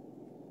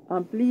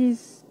 And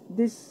please,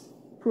 this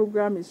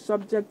program is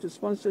subject to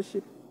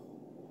sponsorship.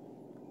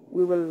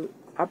 We will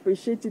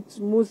appreciate it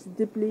most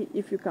deeply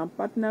if you can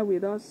partner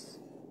with us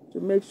to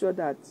make sure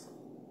that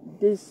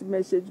this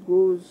message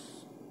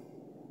goes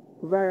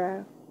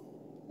viral,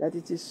 that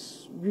it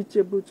is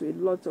reachable to a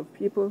lot of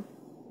people.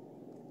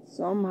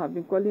 Some have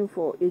been calling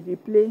for a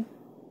replay.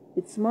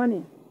 It's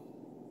money.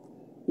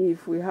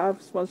 If we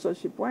have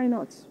sponsorship, why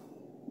not?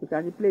 We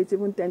can replay it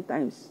even 10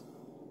 times.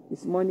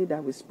 It's money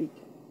that we speak.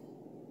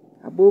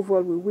 Above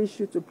all, we wish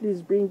you to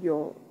please bring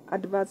your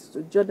adverts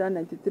to Jordan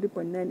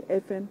 93.9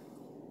 FM,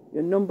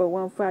 your number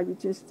one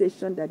far-reaching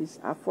station that is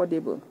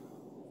affordable.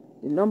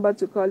 The number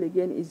to call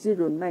again is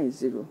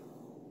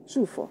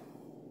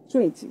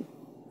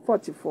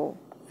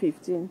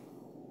 09024204415,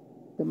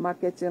 the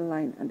marketing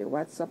line and the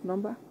WhatsApp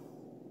number.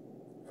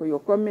 For your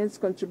comments,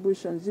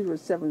 contribution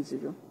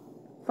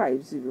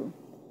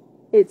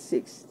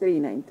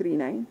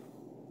 07050863939.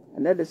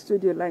 Another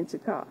studio line to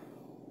call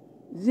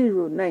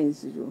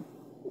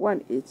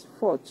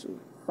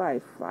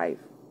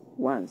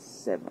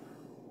 09018425517.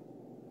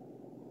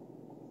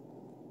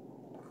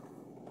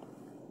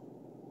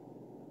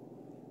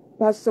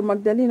 Pastor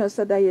Magdalene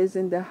Osadaya is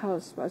in the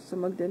house. Pastor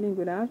Magdalene,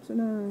 good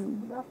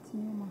afternoon. Good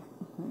afternoon, ma.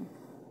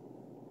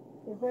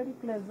 A very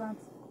pleasant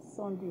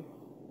Sunday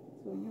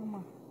to you,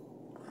 ma,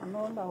 and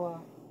all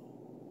our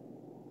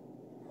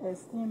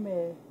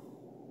esteemed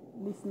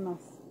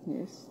listeners.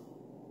 Yes.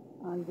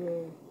 And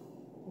a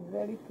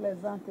very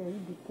pleasant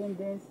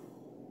independence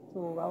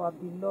to our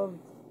beloved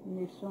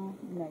nation,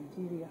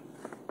 Nigeria.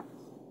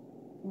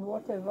 In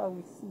whatever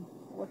we see,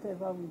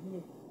 whatever we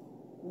hear,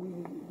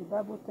 the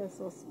Bible tells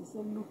us, it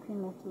says,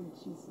 looking unto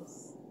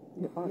Jesus,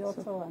 the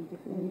author and the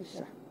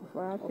finisher of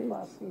our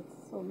faith.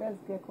 So let's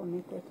get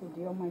connected to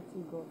the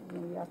Almighty God.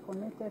 When we are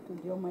connected to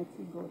the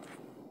Almighty God,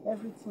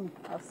 everything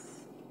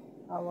has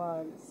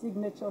our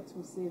signature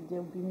to say.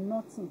 There will be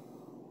nothing.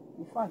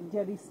 In fact,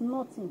 there is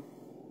nothing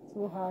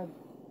too hard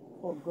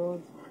for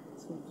God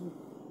to do.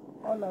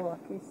 All our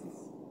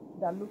cases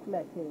that look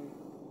like a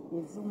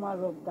Zuma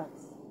rock that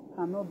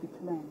cannot be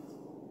climbed,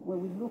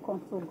 when we look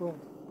unto God,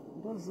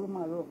 those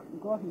Zuma rock,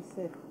 God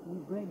Himself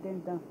will bring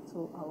them down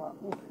to our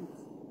own feet.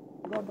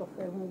 God of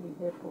heaven will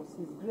help us.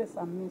 His grace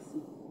and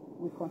mercy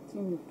will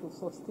continue to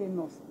sustain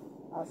us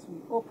as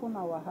we open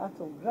our heart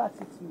of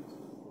gratitude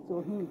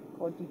to Him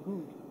for the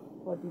good,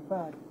 for the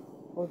bad,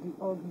 for the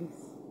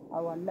uglies.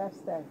 Our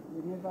lifestyle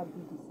will never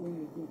be the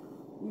same again.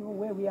 Even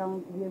where we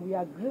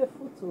are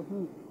grateful to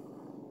Him,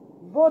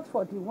 both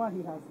for the one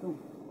He has done,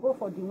 both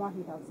for the one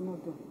He has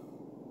not done.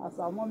 As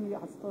our mommy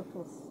has taught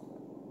us,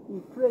 He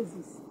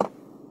praises.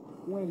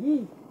 When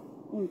He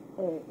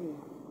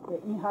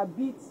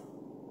inhabits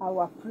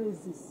our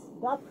praises,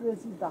 that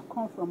praises that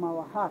come from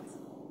our heart,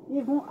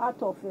 even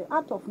out of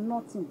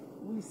nothing,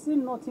 we see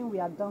nothing we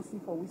are dancing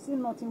for, we see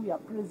nothing we are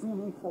praising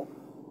Him for.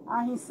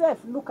 And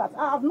Himself, look at,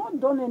 I have not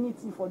done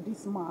anything for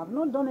this man, I have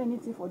not done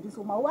anything for this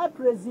woman. Why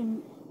praising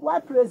me? Why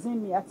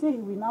praising me? I think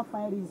He will now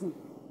find reason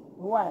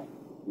why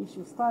He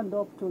should stand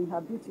up to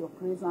inhabit your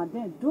praise and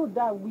then do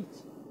that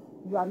which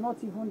you are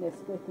not even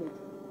expected.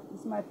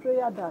 It's my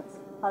prayer that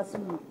as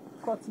we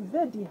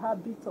cultivate the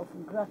habit of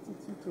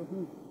gratitude to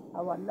Him,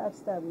 our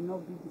lifestyle will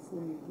not be the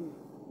same again.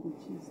 In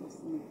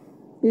Jesus' name.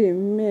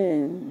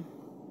 Amen.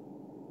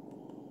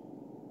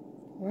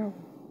 Wow.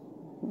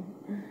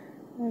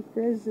 I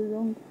praise the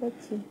wrong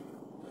person.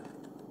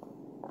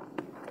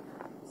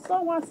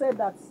 Someone said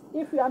that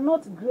if you are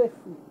not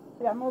grateful,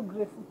 if you are not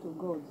grateful to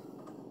God,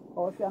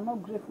 or if you are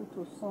not grateful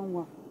to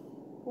someone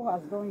who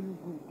has done you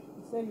good,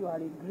 you say you are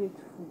a great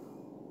fool.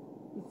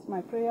 It's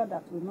my prayer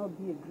that will not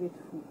be a great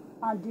fool.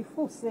 And the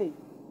fool say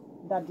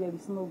that there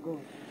is no God.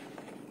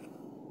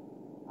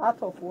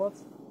 Out of what?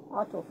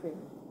 Out of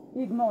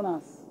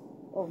ignorance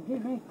of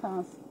giving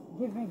thanks,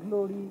 giving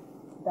glory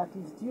that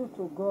is due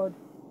to God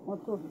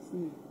unto His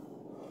name.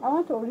 I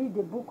want to read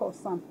the book of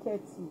Psalm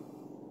 30.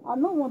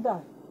 And no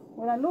wonder,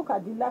 when I look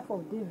at the life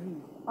of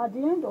David, at the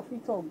end of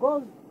it all,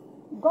 God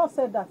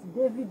said that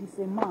David is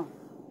a man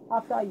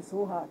after His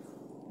own heart.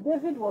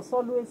 David was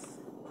always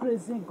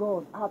praising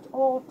God at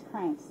all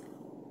times.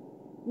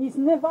 He's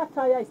never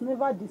tired, he's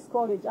never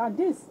discouraged. And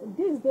this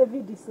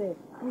David is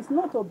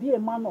not to be a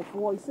man of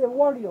war, he's a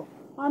warrior.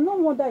 And no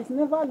wonder he's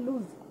never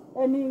lose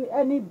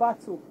any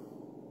battle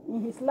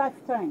in his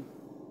lifetime.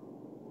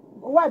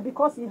 Why?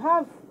 Because he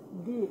have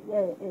the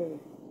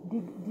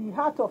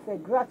heart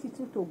of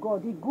gratitude to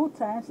God. In good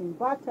times, in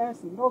bad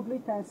times, in ugly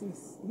times,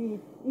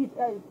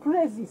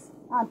 praises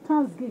and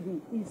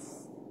thanksgiving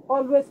is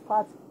always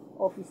part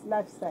of his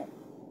lifestyle.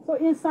 So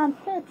in Psalm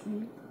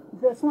 30,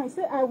 verse 1, he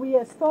said, I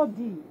will extol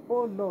thee,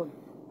 O Lord,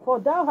 for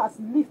thou hast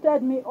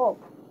lifted me up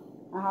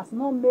and hast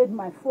not made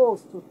my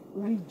foes to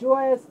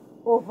rejoice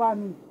over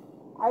me.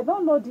 I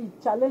don't know the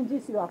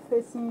challenges you are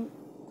facing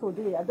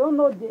today. I don't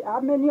know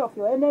how many of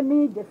your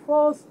enemies, the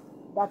foes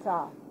that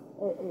are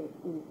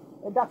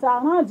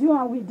around you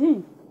and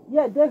within.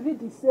 Yeah,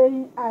 David is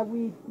saying, I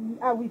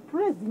will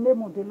praise the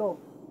name of the Lord.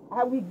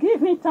 I will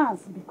give him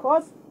thanks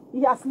because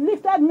he has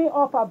lifted me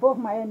up above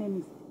my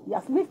enemies. He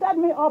has lifted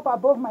me up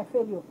above my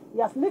failure. He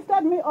has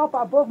lifted me up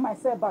above my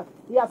setback.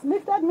 He has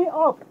lifted me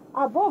up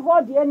above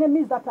all the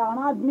enemies that are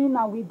around me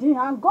and within.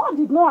 And God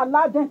did not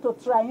allow them to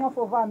triumph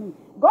over me.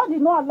 God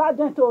did not allow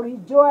them to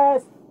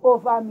rejoice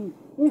over me.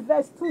 In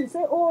verse 2, he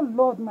said, Oh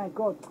Lord my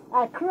God,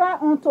 I cry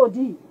unto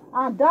thee,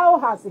 and thou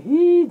hast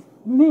healed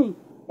me.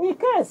 In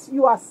case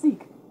you are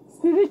sick,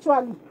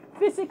 spiritually,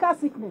 physical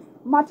sickness,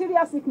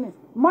 material sickness,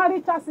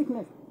 marital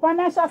sickness,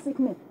 financial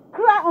sickness,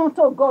 cry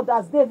unto God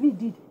as David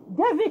did.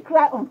 David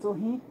cried unto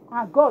him,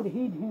 and God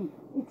healed him.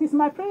 It is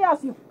my prayer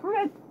as you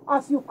pray,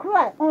 as you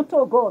cry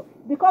unto God,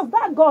 because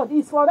that God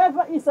is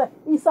forever, is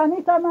an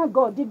eternal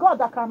God, the God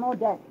that cannot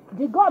die,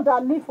 the God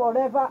that lives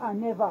forever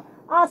and ever.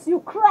 As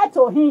you cry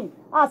to him,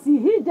 as he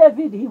healed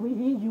David, he will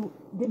heal you.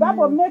 The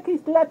Bible makes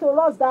it clear to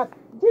us that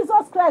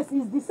Jesus Christ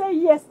is the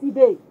same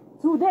yesterday,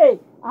 today,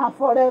 and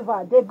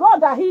forever. The God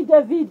that healed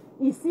David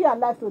is still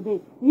alive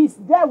today. He is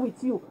there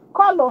with you.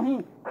 Call on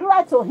him,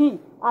 cry to him.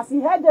 As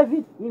he heard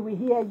David, he will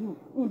hear you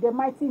in the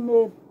mighty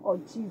name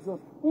of Jesus.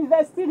 In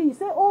verse 3, he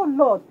said, Oh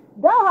Lord,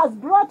 thou hast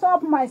brought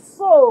up my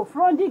soul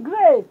from the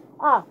grave.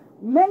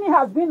 Many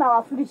has been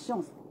our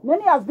afflictions.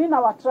 Many has been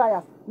our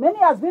trials. Many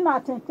has been our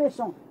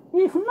temptation.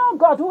 If not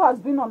God who has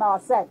been on our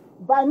side,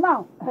 by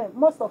now,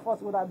 most of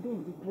us would have been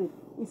in the grave.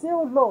 He said,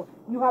 Oh Lord,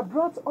 you have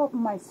brought up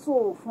my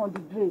soul from the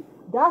grave.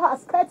 Thou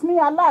hast kept me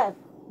alive,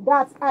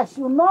 that I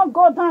should not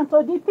go down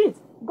to the pit.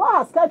 God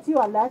has kept you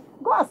alive.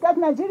 God has kept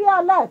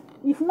Nigeria alive.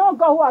 If not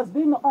God who has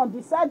been on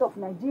the side of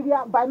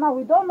Nigeria, by now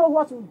we don't know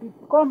what will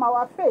become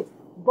our fate.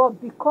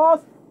 But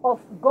because of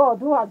God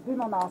who has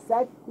been on our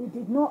side, he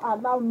did not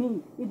allow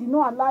me, he did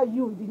not allow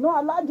you, he did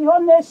not allow the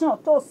whole nation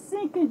to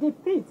sink in the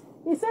pit.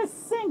 He says,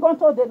 sing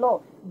unto the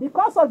Lord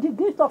because of the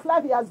gift of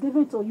life he has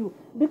given to you.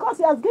 Because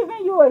he has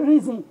given you a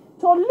reason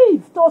to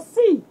live, to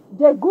see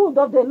the good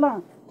of the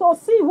land, to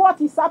see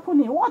what is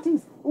happening, what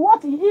is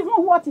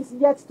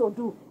yet to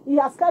do. He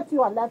has kept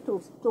you alive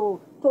to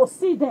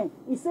see them.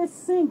 He says,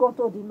 sing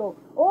unto the Lord,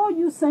 all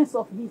you saints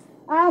of his,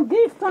 and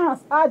give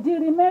thanks at the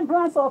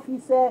remembrance of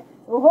his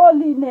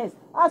holiness.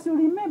 As you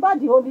remember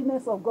the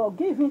holiness of God,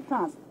 give him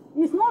thanks.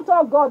 It's not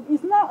all God,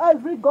 it's not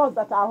every God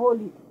that are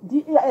holy,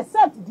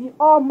 except the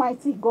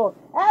Almighty God.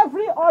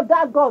 Every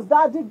other God,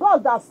 that the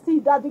God that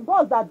steal, that the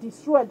God that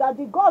destroy, that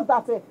the God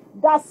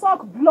that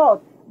suck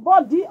blood.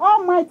 But the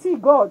Almighty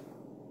God,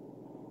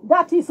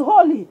 that is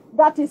holy,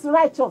 that is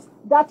righteous,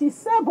 that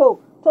is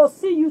able to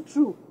see you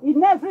through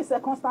in every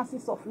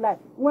circumstances of life.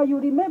 When you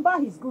remember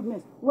his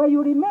goodness, when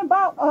you remember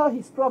all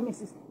his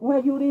promises,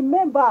 when you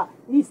remember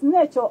his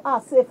nature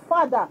as a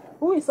father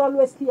who is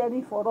always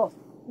caring for us,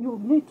 you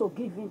need to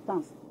give him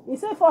thanks. He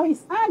said, for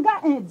his anger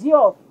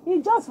endure,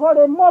 it just for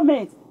a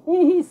moment.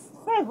 In his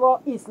favor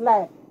is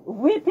life.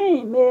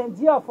 Weeping may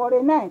endure for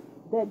a night,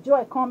 the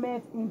joy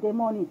cometh in the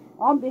morning.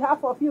 On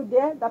behalf of you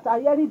there that are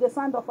hearing the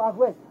sound of our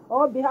voice,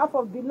 on behalf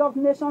of beloved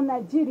nation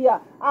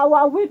Nigeria,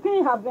 our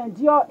weeping have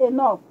endured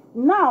enough.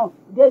 Now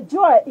the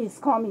joy is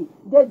coming.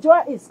 The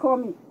joy is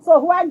coming. So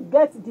why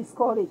get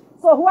discouraged?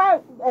 So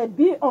why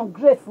be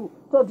ungrateful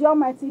to the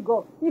Almighty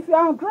God? If you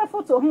are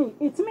ungrateful to him,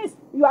 it means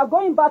you are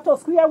going back to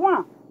square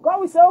one. God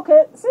will say,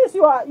 okay, since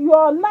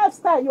your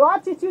lifestyle, your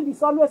attitude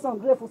is always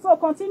ungrateful, so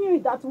continue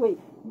it that way.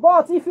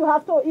 But if you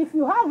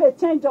have a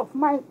change of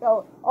mind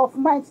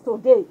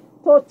today,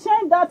 to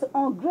change that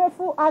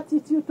ungrateful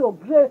attitude to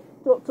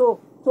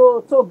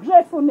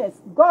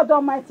gratefulness, God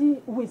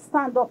Almighty will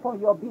stand up on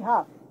your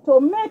behalf to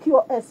make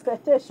your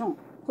expectation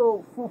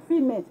to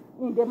fulfillment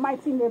in the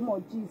mighty name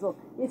of Jesus.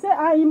 He said,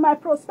 and in my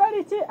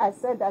prosperity, I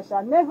said, I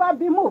shall never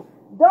be moved.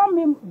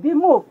 Don't be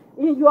moved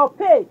in your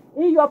pay,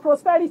 in your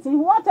prosperity, in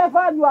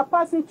whatever you are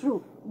passing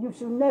through. You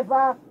should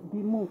never be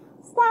moved.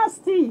 Stand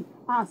still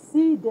and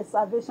see the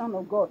salvation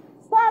of God.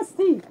 Stand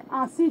still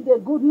and see the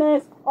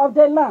goodness of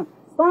the land.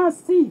 Stand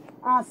still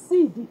and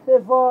see the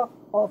favor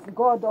of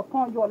God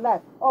upon your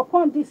life,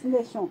 upon this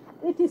nation.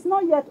 It is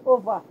not yet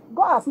over.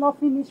 God has not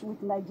finished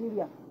with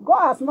Nigeria.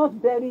 God has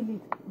not buried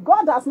it.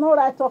 God has not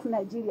write off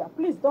Nigeria.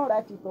 Please don't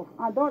write it off,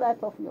 and don't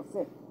write off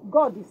yourself.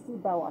 God is still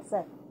by our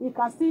side. He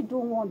can still do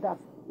wonders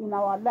in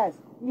our lives.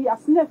 He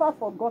has never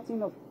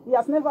forgotten us. He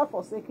has never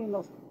forsaken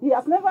us. He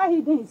has never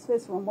hidden his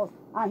face from us,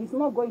 and he's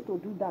not going to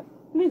do that.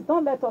 Please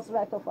don't let us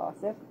write off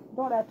ourselves.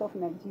 don't write off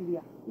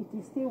Nigeria. It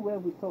is still well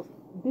with us.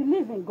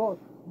 Believe in God.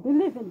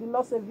 Believe in the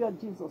Lord Savior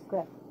Jesus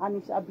Christ, and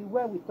it shall be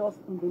well with us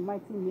in the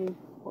mighty name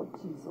of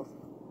Jesus.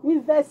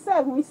 In verse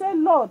 7, we say,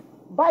 Lord,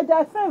 by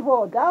thy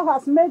favor, thou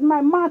hast made my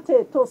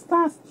mountain to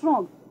stand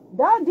strong.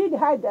 Thou did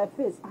hide thy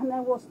face, and I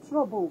was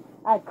troubled.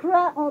 I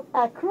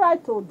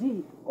cried to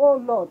thee, O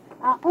Lord,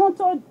 and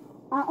unto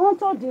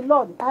the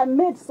Lord I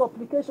made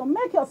supplication.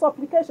 Make your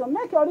supplication,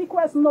 make your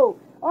request known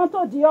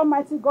unto the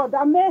Almighty God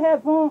that made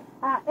heaven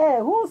and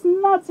earth, whose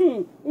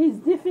nothing is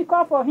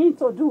difficult for him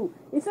to do.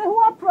 He said,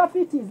 what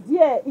profit is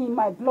there in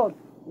my blood?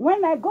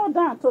 When I go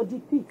down to the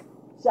pit,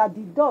 shall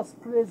the dust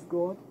praise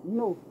God?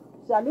 No.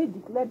 Shall it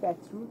declare thy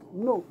truth?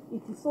 No.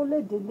 It is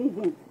only the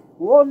living.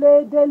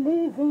 Only the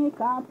living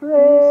can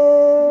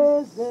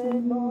praise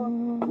the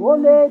Lord.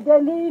 Only the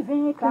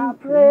living can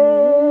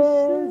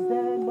praise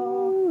the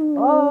Lord.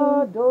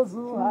 All those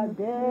who are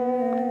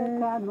dead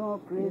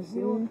cannot praise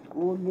you.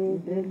 Only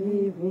the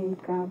living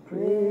can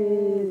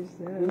praise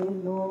the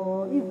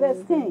Lord. In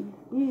verse 10,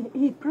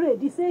 he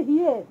prayed. He said,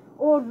 hear,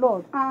 O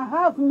Lord, and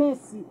have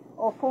mercy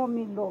upon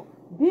me, Lord.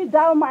 Be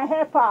thou my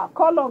helper.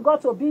 Call on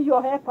God to be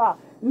your helper.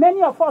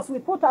 Many of us, we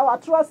put our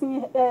trust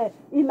in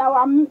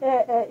our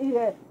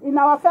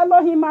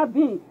fellow human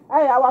being.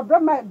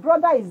 My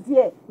brother is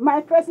there.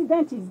 My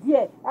president is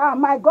there.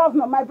 My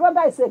governor, my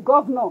brother is a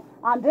governor.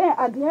 And then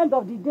at the end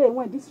of the day,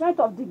 when the strength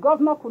of the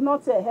governor could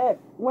not help,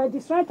 when the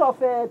strength of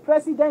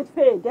president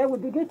failed, then we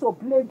begin to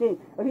blame them.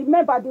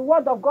 Remember, the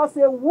word of God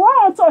says, woe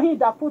unto him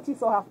that put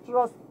his or her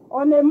trust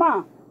on a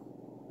man.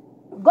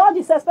 God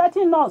is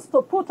expecting us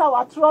to put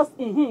our trust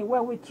in him.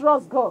 When we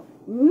trust God,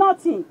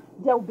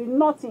 there will be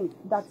nothing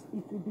that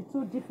it will be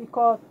too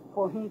difficult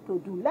for him to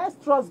do. Let's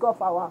trust God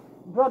for our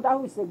brother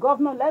who is a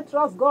governor. Let's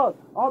trust God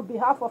on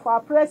behalf of our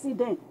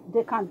president.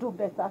 They can do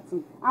better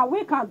things. And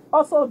we can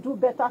also do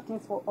better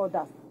things for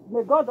others.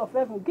 May God of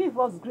heaven give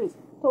us grace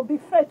to be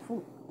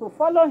faithful, to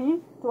follow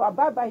him, to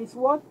abide by his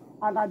word.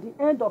 And at the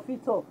end of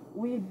it all,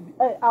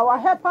 our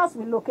helpers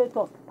will locate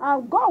us.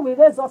 And God will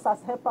raise us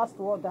as helpers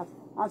to others.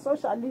 And so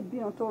shall it be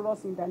unto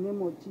us in the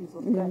name of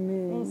Jesus Christ.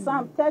 In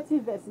Psalm 30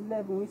 verse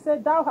 11, we say,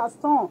 thou hast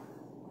turned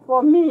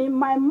for me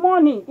my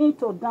money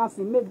into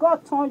dancing. May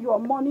God turn your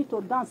money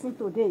to dancing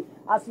today.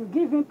 As you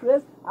give him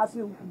praise, as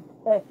you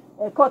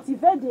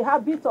cultivate the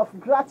habit of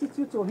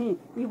gratitude to him,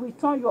 he will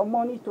turn your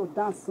money to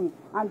dancing.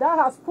 And thou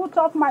hast put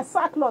off my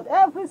sackcloth,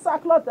 every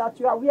sackcloth that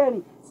you are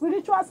wearing,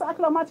 spiritual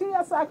sackcloth,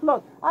 material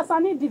sackcloth, as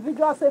an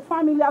individual, as a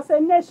family, as a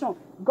nation,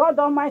 God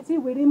Almighty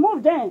will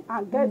remove them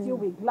and get you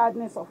with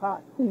gladness of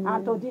heart.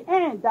 And to the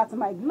end that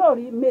my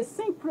glory may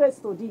sing praise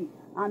to thee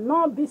and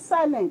not be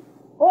silent.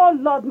 O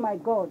Lord my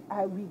God,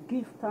 I will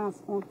give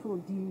thanks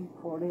unto thee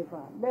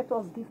forever. Let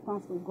us give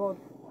thanks to God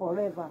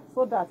forever,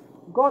 so that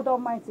God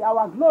Almighty,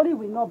 our glory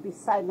will not be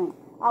silent.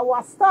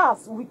 Our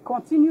stars will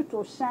continue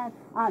to shine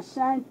and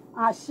shine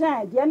and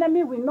shine. The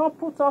enemy will not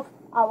put off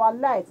our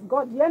light.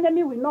 The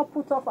enemy will not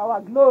put off our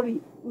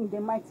glory in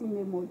the mighty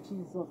name of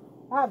Jesus.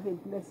 Have a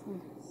blessed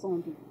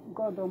Sunday.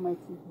 God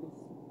Almighty bless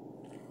you.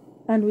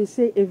 And we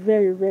say a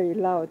very, very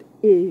loud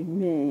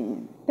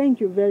amen. Thank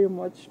you very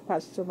much,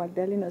 Pastor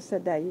Magdalena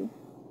Sadayi.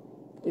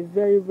 A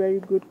very, very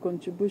good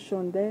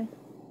contribution there.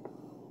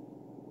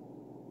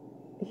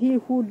 He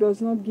who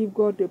does not give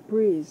God the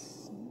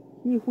praise,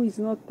 he who is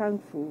not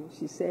thankful,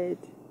 she said,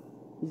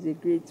 is a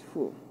great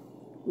fool.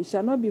 We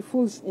shall not be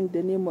fools in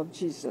the name of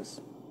Jesus,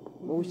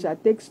 but we shall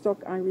take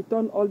stock and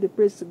return all the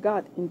praise to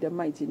God in the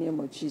mighty name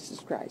of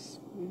Jesus Christ.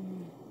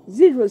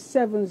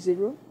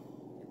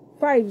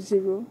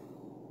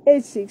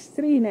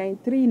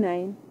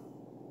 070-50-86-3939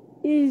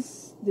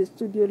 is the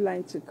studio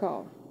line to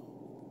call.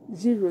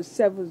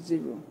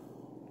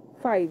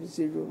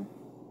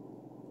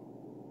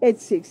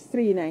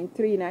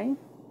 070-50-86-3939.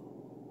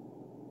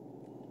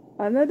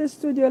 Another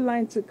studio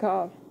line to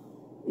call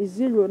is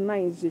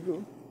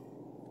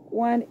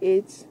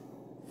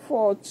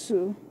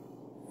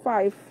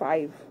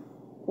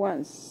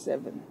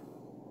 090-1842-5517.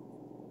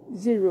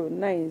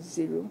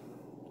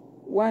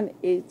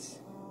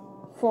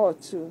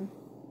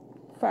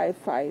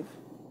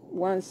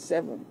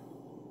 090-1842-5517.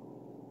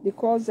 The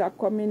calls are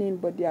coming in,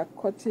 but they are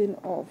cutting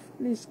off.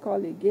 Please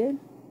call again.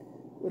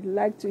 Would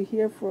like to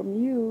hear from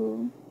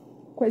you.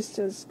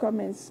 Questions,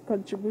 comments,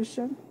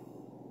 contribution,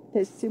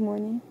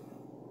 testimony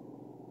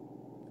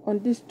on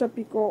this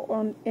topic or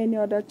on any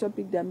other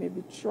topic that may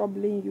be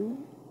troubling you.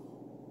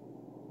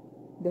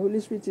 The Holy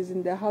Spirit is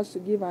in the house to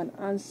give an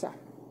answer.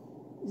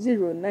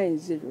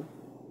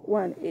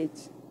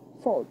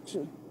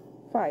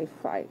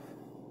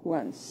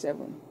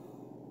 090-1842-5517.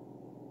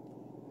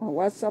 Our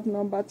WhatsApp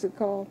number to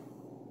call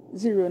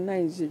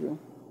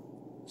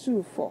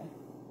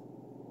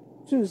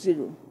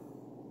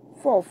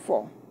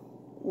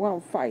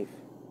 090-2420-4415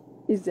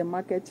 is the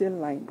marketing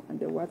line and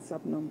the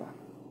WhatsApp number.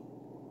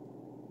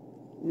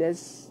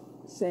 Let's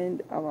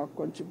send our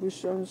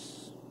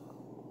contributions.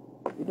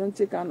 You don't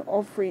take an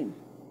offering,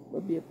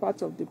 but be a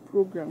part of the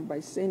program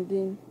by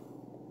sending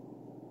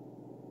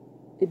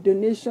a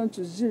donation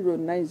to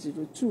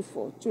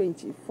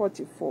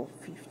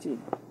 090-2420-4415.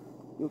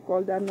 You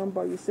call that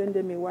number, you send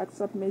them a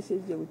WhatsApp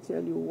message, they will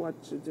tell you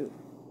what to do.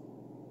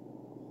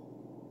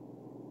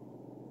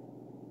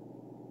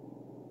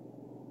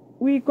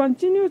 We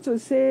continue to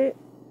say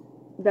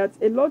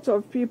that a lot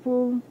of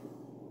people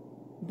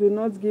do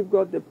not give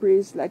God the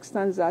praise, like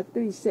stanza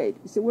 3 said.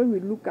 He said, when we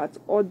look at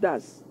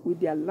others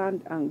with their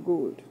land and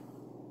gold,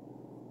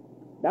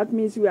 that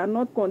means we are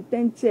not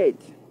contented.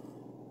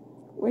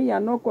 When you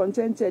are not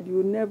contented, you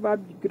will never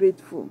be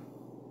grateful.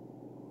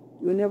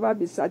 You will never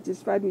be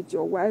satisfied with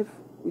your wife,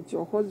 with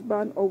your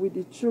husband, or with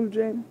the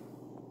children.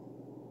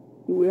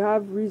 You will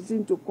have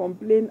reason to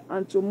complain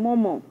and to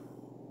murmur.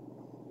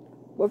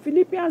 But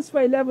Philippians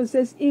 4:11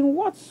 says, in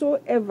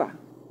whatsoever,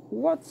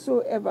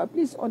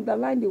 please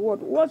underline the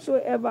word,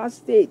 whatsoever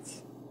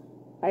state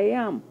I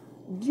am,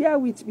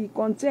 therewith be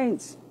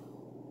content.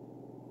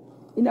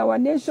 In our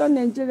nation,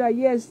 Nigeria,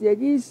 yes, there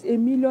is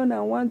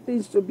 1,000,001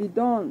 things to be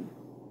done.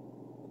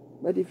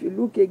 But if you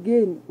look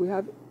again, we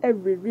have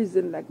every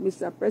reason, like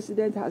Mr.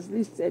 President has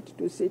listed,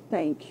 to say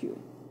thank you.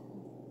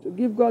 To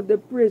give God the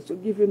praise, to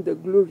give him the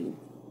glory.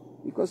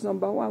 Because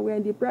number one, we're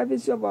in the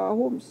privacy of our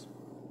homes.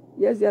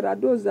 Yes, there are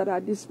those that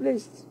are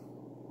displaced.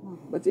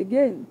 But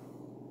again,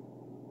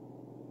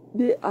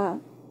 they are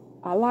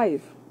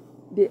alive.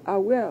 They are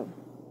well.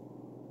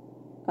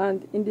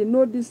 And in the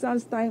no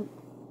distance time,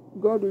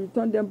 God will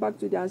return them back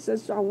to their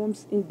ancestral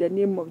homes in the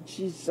name of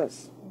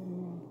Jesus.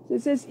 So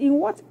it says, in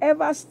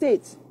whatever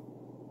state.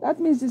 That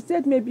means the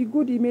state may be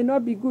good, it may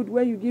not be good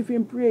when you give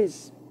him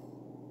praise.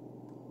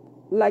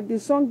 Like the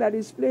song that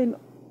is playing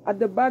at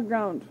the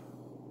background.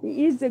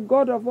 He is the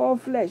God of all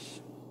flesh.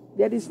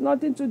 There is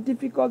nothing too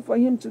difficult for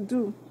him to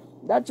do.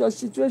 That's your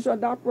situation,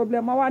 that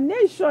problem. Our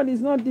nation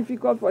is not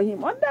difficult for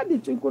him. Under the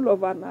twinkle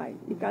of an eye,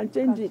 he can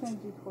change it.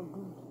 For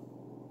good.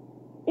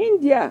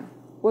 India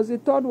was a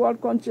third world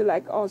country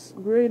like us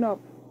growing up.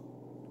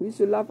 We used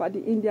to laugh at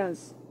the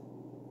Indians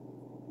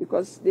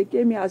because they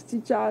came here as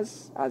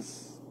teachers,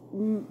 as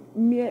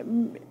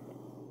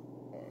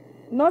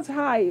not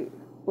high,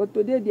 but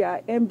today they are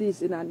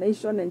MDs in our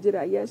nation,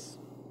 Nigeria, yes.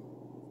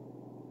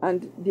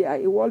 And they are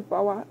a world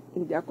power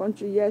in their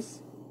country,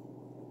 yes.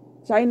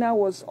 China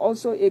was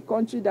also a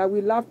country that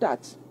we laughed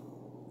at.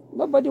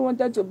 Nobody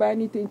wanted to buy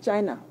anything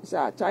China. It's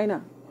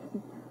China.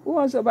 Who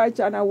wants to buy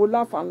China? We'll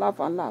laugh and laugh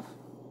and laugh.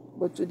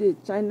 But today,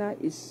 China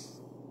is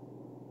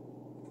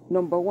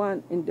number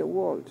one in the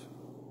world.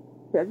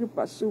 Very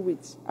pursue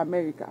with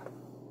America.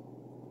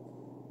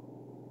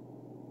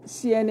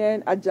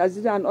 CNN, Al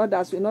Jazeera, and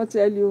others will not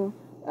tell you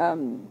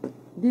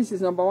this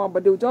is number one,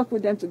 but they will just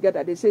put them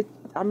together. They say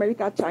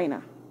America,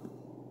 China.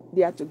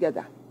 They are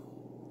together.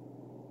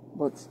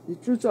 But the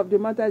truth of the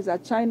matter is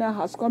that China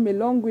has come a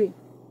long way.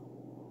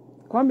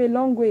 Come a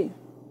long way.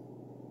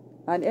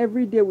 And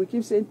every day we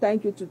keep saying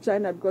thank you to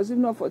China, because if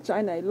not for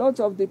China, a lot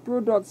of the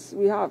products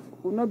we have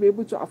will not be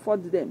able to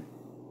afford them.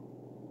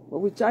 But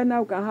with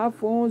China, we can have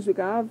phones, we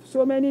can have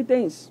so many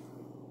things.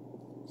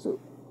 So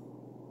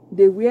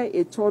they were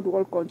a third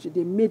world country.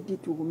 They made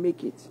it, we will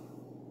make it.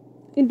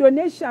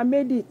 Indonesia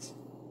made it.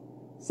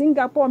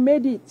 Singapore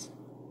made it.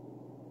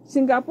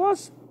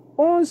 Singapore's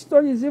own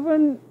story is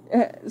even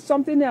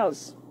something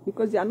else,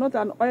 because they are not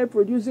an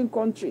oil-producing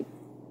country.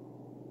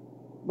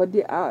 But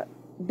they are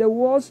the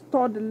world's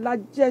third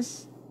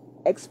largest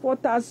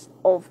exporters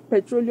of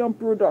petroleum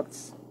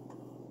products.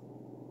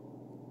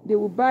 They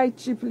will buy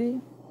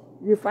cheaply,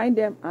 refine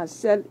them, and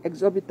sell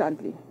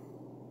exorbitantly.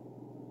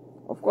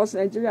 Of course,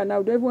 Nigeria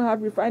now don't even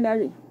have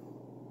refinery.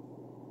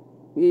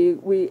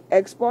 We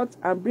export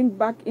and bring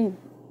back in.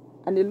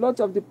 And a lot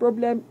of the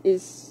problem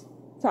is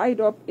tied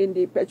up in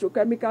the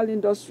petrochemical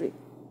industry.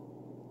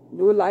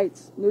 No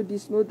lights, no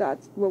this, no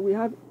that. But we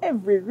have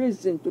every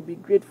reason to be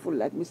grateful,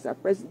 like Mr.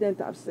 President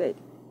has said.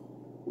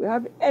 We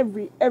have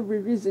every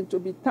reason to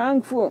be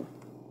thankful,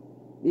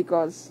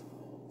 because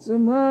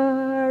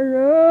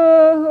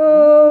tomorrow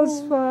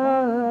holds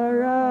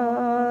for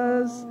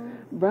us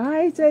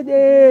brighter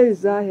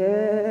days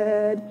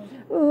ahead,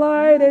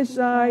 light is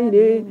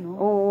shining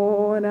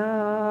on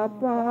our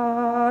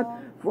path,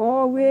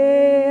 for we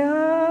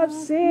have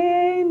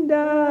seen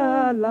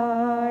the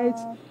light,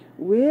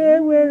 we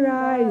will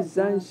rise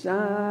and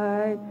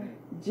shine.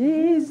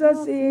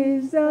 Jesus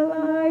is the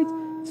light.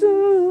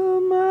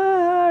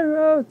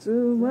 Tomorrow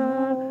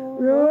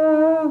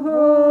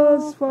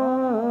holds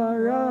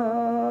for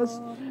us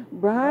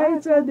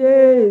brighter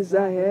days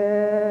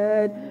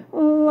ahead,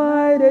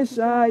 light is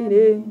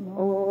shining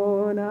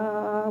on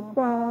our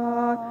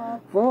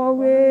path, for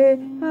we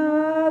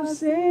have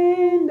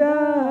seen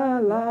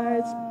the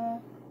light,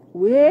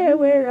 we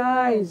will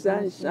rise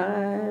and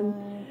shine.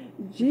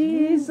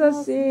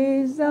 Jesus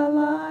is the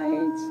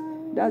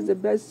light. That's the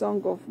best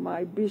song of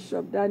my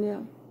Bishop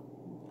Daniel.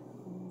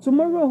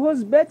 Tomorrow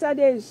holds better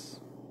days.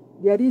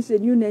 There is a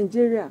new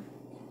Nigeria.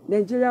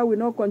 Nigeria will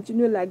not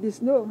continue like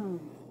this. No.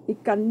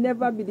 It can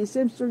never be the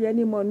same story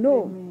anymore.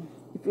 No. Amen.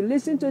 If you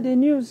listen to the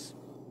news,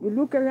 you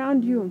look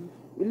around you,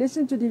 you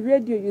listen to the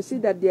radio, you see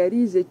that there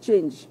is a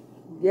change.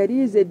 There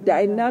is a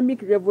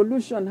dynamic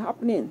revolution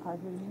happening.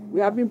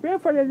 We have been praying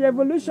for a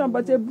revolution,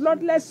 but a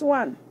bloodless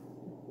one.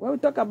 When we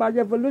talk about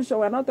revolution,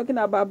 we're not talking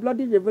about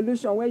bloody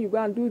revolution where you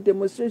go and do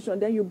demonstration,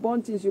 then you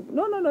burn things.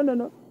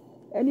 No.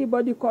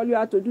 Anybody call you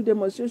out to do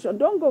demonstration,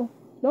 don't go.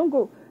 Don't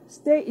go.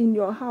 Stay in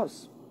your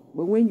house.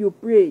 But when you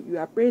pray, you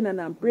are praying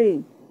and I'm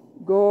praying,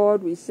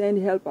 God will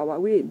send help our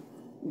way.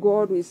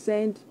 God will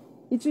send.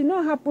 It will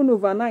not happen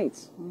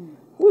overnight.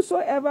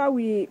 Whosoever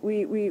we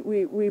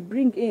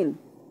bring in,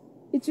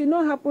 it will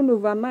not happen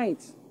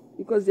overnight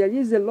because there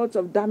is a lot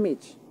of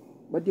damage.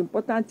 But the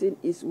important thing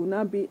is we will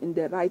not be in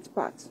the right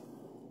path.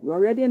 You're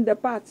already in the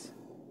path,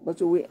 but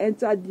we will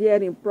enter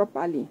therein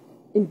properly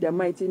in the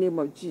mighty name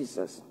of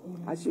Jesus.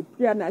 As you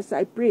pray and as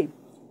I pray,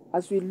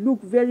 as we look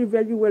very,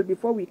 very well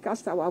before we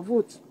cast our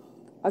vote,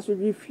 as we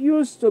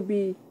refuse to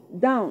be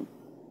down,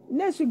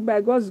 next week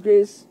by God's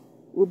grace,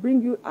 we'll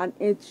bring you an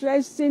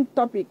interesting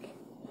topic.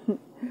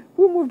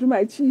 Who moved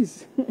my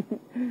cheese?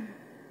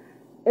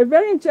 A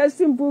very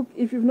interesting book.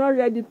 If you've not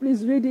read it,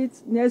 please read it.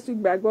 Next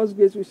week by God's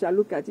grace, we shall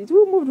look at it.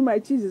 Who moved my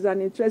cheese is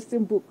an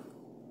interesting book.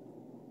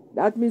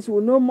 That means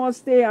we'll no more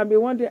stay and be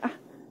wondering,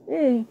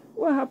 hey,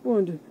 what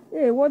happened?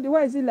 Hey,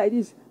 why is it like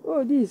this?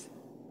 Oh, this.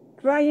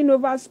 Crying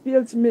over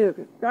spilled milk.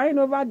 Crying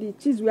over the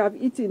cheese we have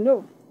eaten.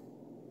 No.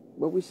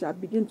 But we shall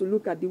begin to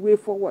look at the way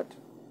forward.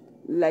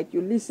 Like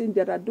you listen,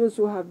 there are those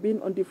who have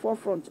been on the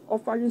forefront,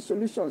 offering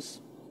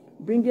solutions,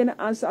 bringing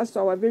answers to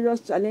our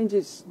various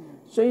challenges,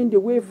 showing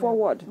the way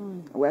forward.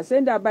 We are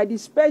saying that by the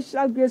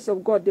special grace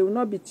of God, they will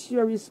not be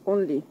theories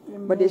only,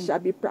 but they shall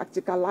be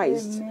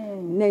practicalized.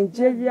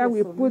 Nigeria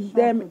will put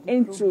them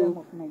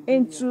into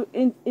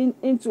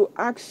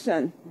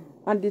action.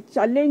 And the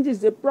challenges,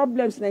 the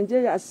problems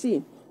Nigeria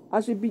see,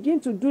 as we begin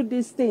to do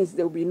these things,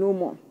 there will be no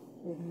more.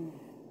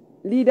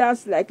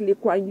 Leaders like Lee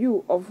Kuan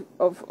Yew of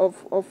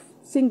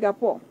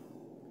Singapore,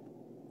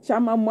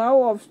 Chairman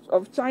Mao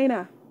of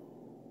China,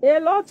 a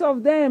lot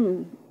of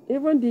them,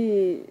 even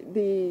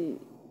the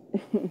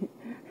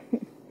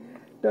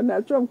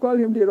Donald Trump called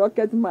him the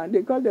rocket man.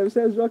 They call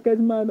themselves rocket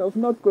man of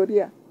North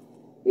Korea.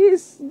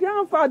 His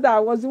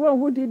grandfather was the one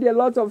who did a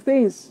lot of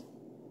things.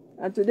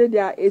 And today they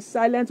are a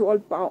silent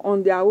world power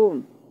on their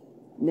own.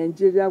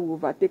 Nigeria will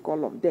overtake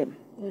all of them.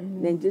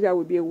 Nigeria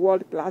will be a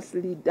world-class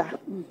leader.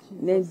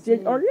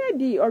 Nigeria,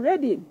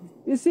 already.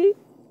 You see,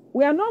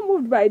 we are not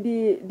moved by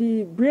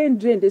the brain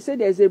drain. They say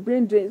there's a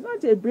brain drain. It's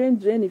not a brain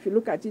drain if you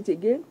look at it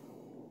again.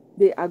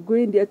 They are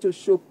going there to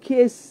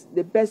showcase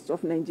the best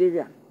of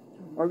Nigeria.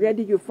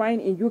 Already you find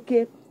in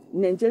UK,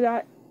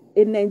 Nigeria,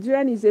 a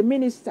Nigerian is a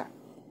minister.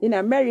 In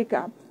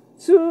America,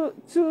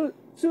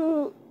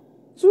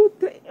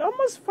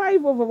 almost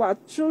 5 of our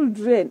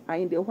children are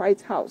in the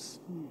White House.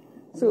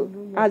 So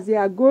as they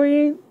are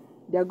going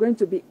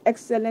to be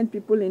excellent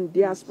people in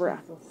diaspora.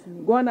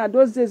 Gone are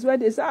those days where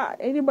they say,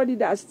 anybody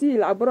that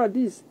steal abroad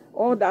this,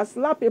 or that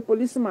slap a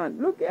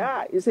policeman, look,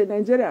 it's a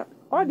Nigerian.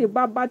 All the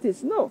bad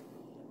things, no.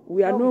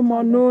 We are no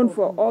more known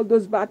for all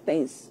those bad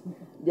things.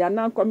 They are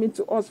now coming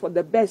to us for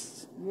the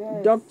best.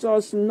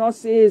 Doctors,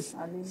 nurses,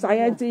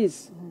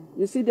 scientists.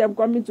 You see them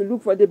coming to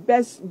look for the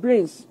best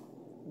brains.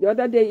 The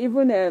other day,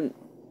 even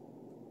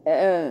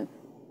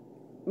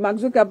Mark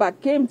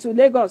Zuckerberg came to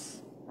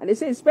Lagos. And they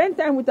say, spend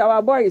time with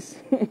our boys.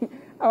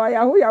 Our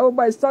Yahoo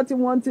boys taught him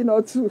one thing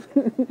or two.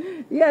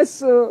 Yes,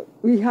 so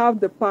we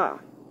have the power.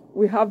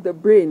 We have the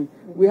brain.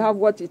 We have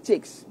what it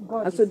takes.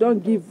 And so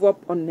don't give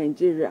up on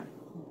Nigeria.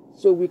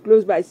 So we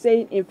close by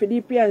saying in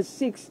Philippians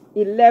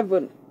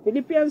 4:11,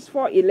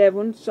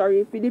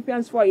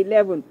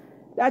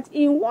 that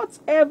in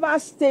whatever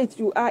state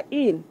you are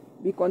in,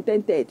 be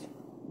contented.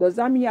 Does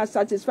that mean you are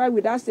satisfied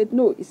with that state?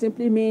 No, it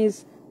simply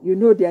means you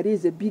know there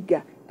is a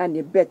bigger and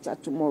a better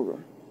tomorrow.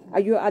 Are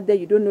you out there?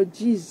 You don't know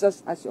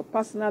Jesus as your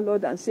personal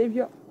Lord and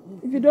Savior?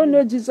 If you don't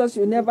know Jesus,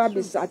 you'll never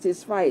be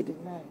satisfied.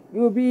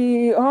 You'll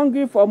be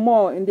hungry for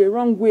more in the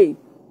wrong way.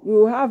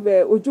 You have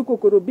a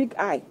ojukokoro, big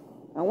eye,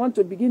 and want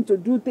to begin to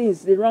do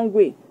things the wrong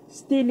way.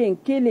 Stealing,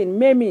 killing,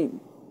 maiming,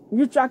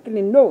 ritual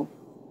killing. No.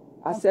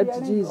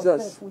 Accept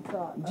Jesus.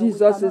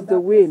 Jesus is the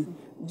way.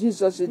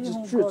 Jesus is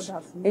the truth.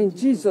 In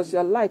Jesus,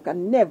 your life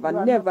can never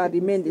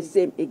remain the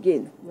same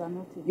again.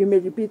 You may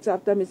repeat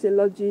after me. Say,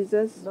 Lord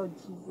Jesus,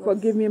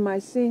 forgive me my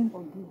sin.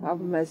 Have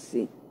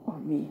mercy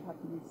on me.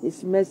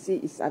 His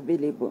mercy is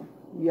available.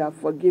 You are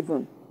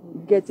forgiven.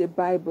 Get a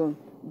Bible.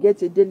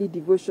 Get a daily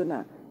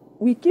devotional.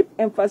 We keep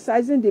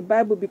emphasizing the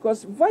Bible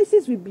because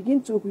voices you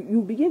begin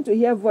to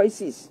hear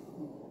voices.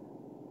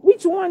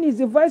 Which one is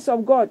the voice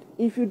of God?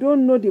 If you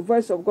don't know the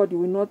voice of God, you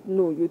will not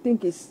know. You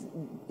think it's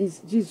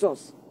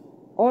Jesus.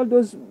 All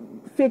those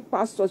fake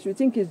pastors, you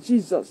think it's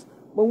Jesus.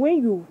 But when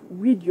you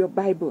read your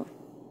Bible,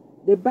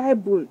 the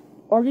Bible,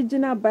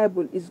 original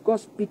Bible, is God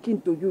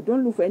speaking to you.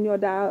 Don't look for any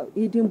other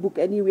hidden book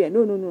anywhere.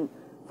 No.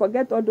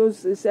 Forget all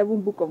those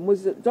 7 books of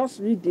Moses. Just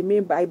read the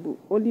main Bible.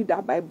 Only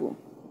that Bible.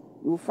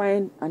 You will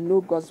find and know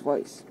God's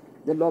voice.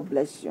 The Lord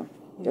bless you.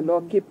 The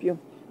Lord keep you.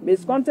 May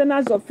His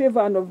countenance of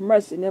favor and of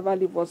mercy never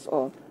leave us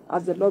all.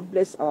 As the Lord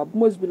bless our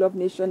most beloved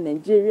nation,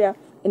 Nigeria,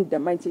 in the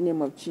mighty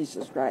name of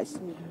Jesus Christ.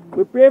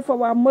 We pray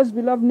for our most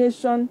beloved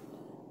nation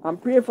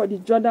and pray for the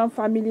Jordan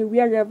family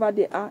wherever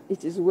they are.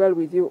 It is well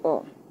with you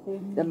all.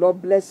 The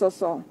Lord bless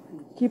us all.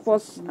 Keep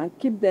us and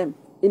keep them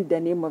in the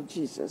name of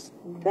Jesus.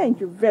 Thank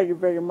you very,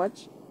 very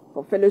much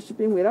for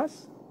fellowshipping with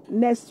us.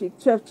 Next week,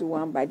 12 to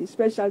 1, by the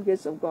special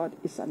grace of God,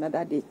 is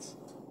another date.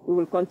 We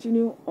will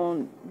continue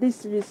on this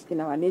series in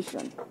our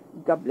nation.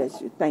 God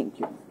bless you. Thank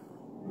you.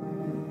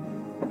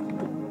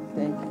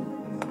 Thank you.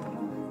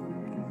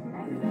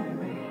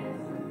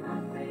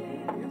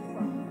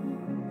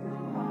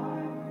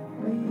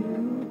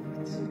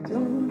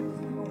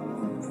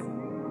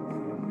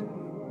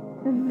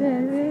 And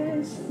there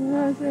is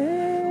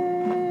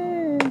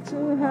nothing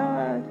too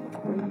hard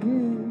for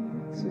you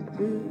to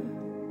do.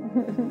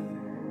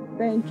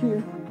 Thank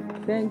you,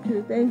 thank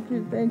you, thank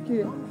you, thank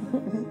you.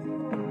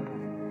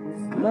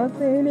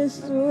 Nothing is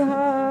too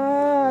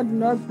hard,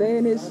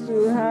 nothing is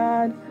too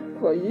hard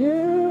for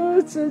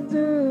you to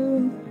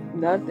do.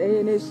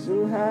 Nothing is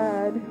too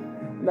hard,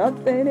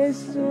 nothing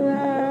is too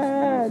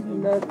hard,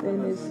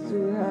 nothing is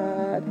too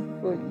hard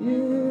for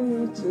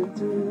you to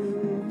do.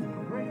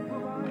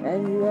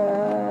 And you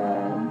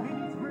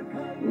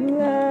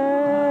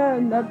are,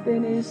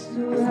 nothing is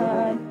too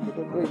hard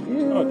for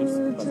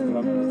you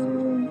to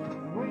do.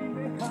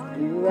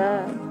 You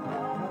are,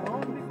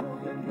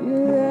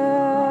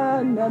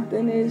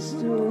 nothing is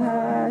too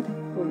hard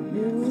for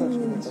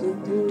you to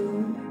do.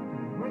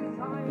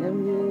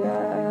 And you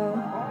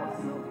are,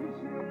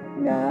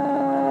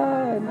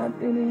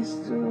 nothing is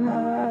too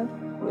hard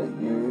for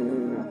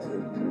you to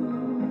do.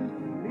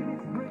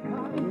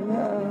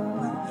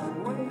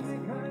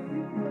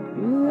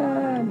 You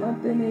are,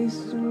 nothing is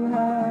too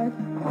hard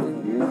for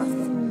you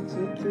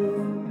to do.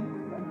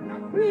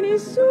 It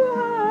is too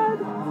hard,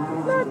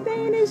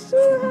 nothing is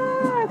too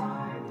hard,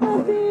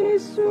 nothing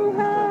is too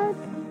hard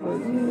for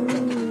you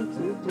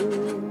to do.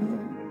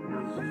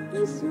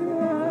 It's too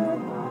hard,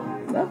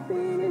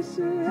 nothing is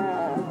too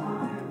hard,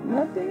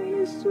 nothing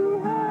is too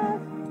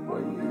hard for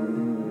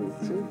you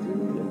to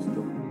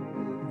do.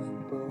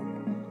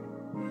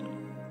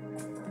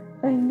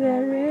 And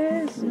there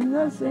is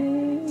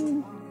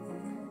nothing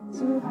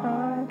too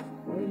hard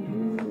for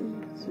you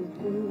to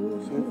do.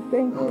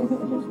 Thank you.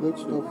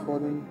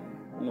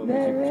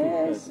 There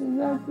is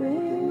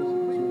nothing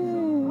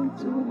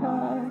too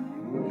hard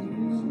for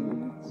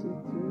you to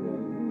do.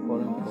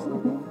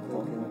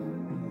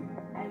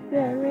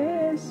 There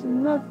is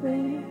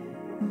nothing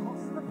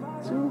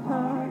too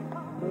hard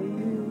for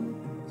you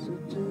to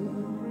do.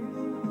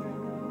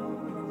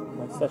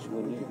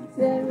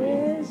 There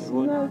is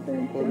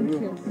nothing, thank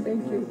you,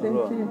 thank you,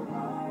 thank you,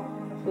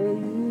 for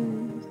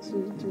you to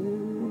do.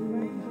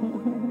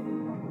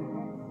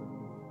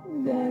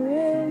 There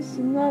is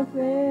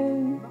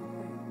nothing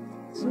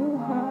too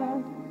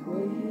hard for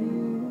you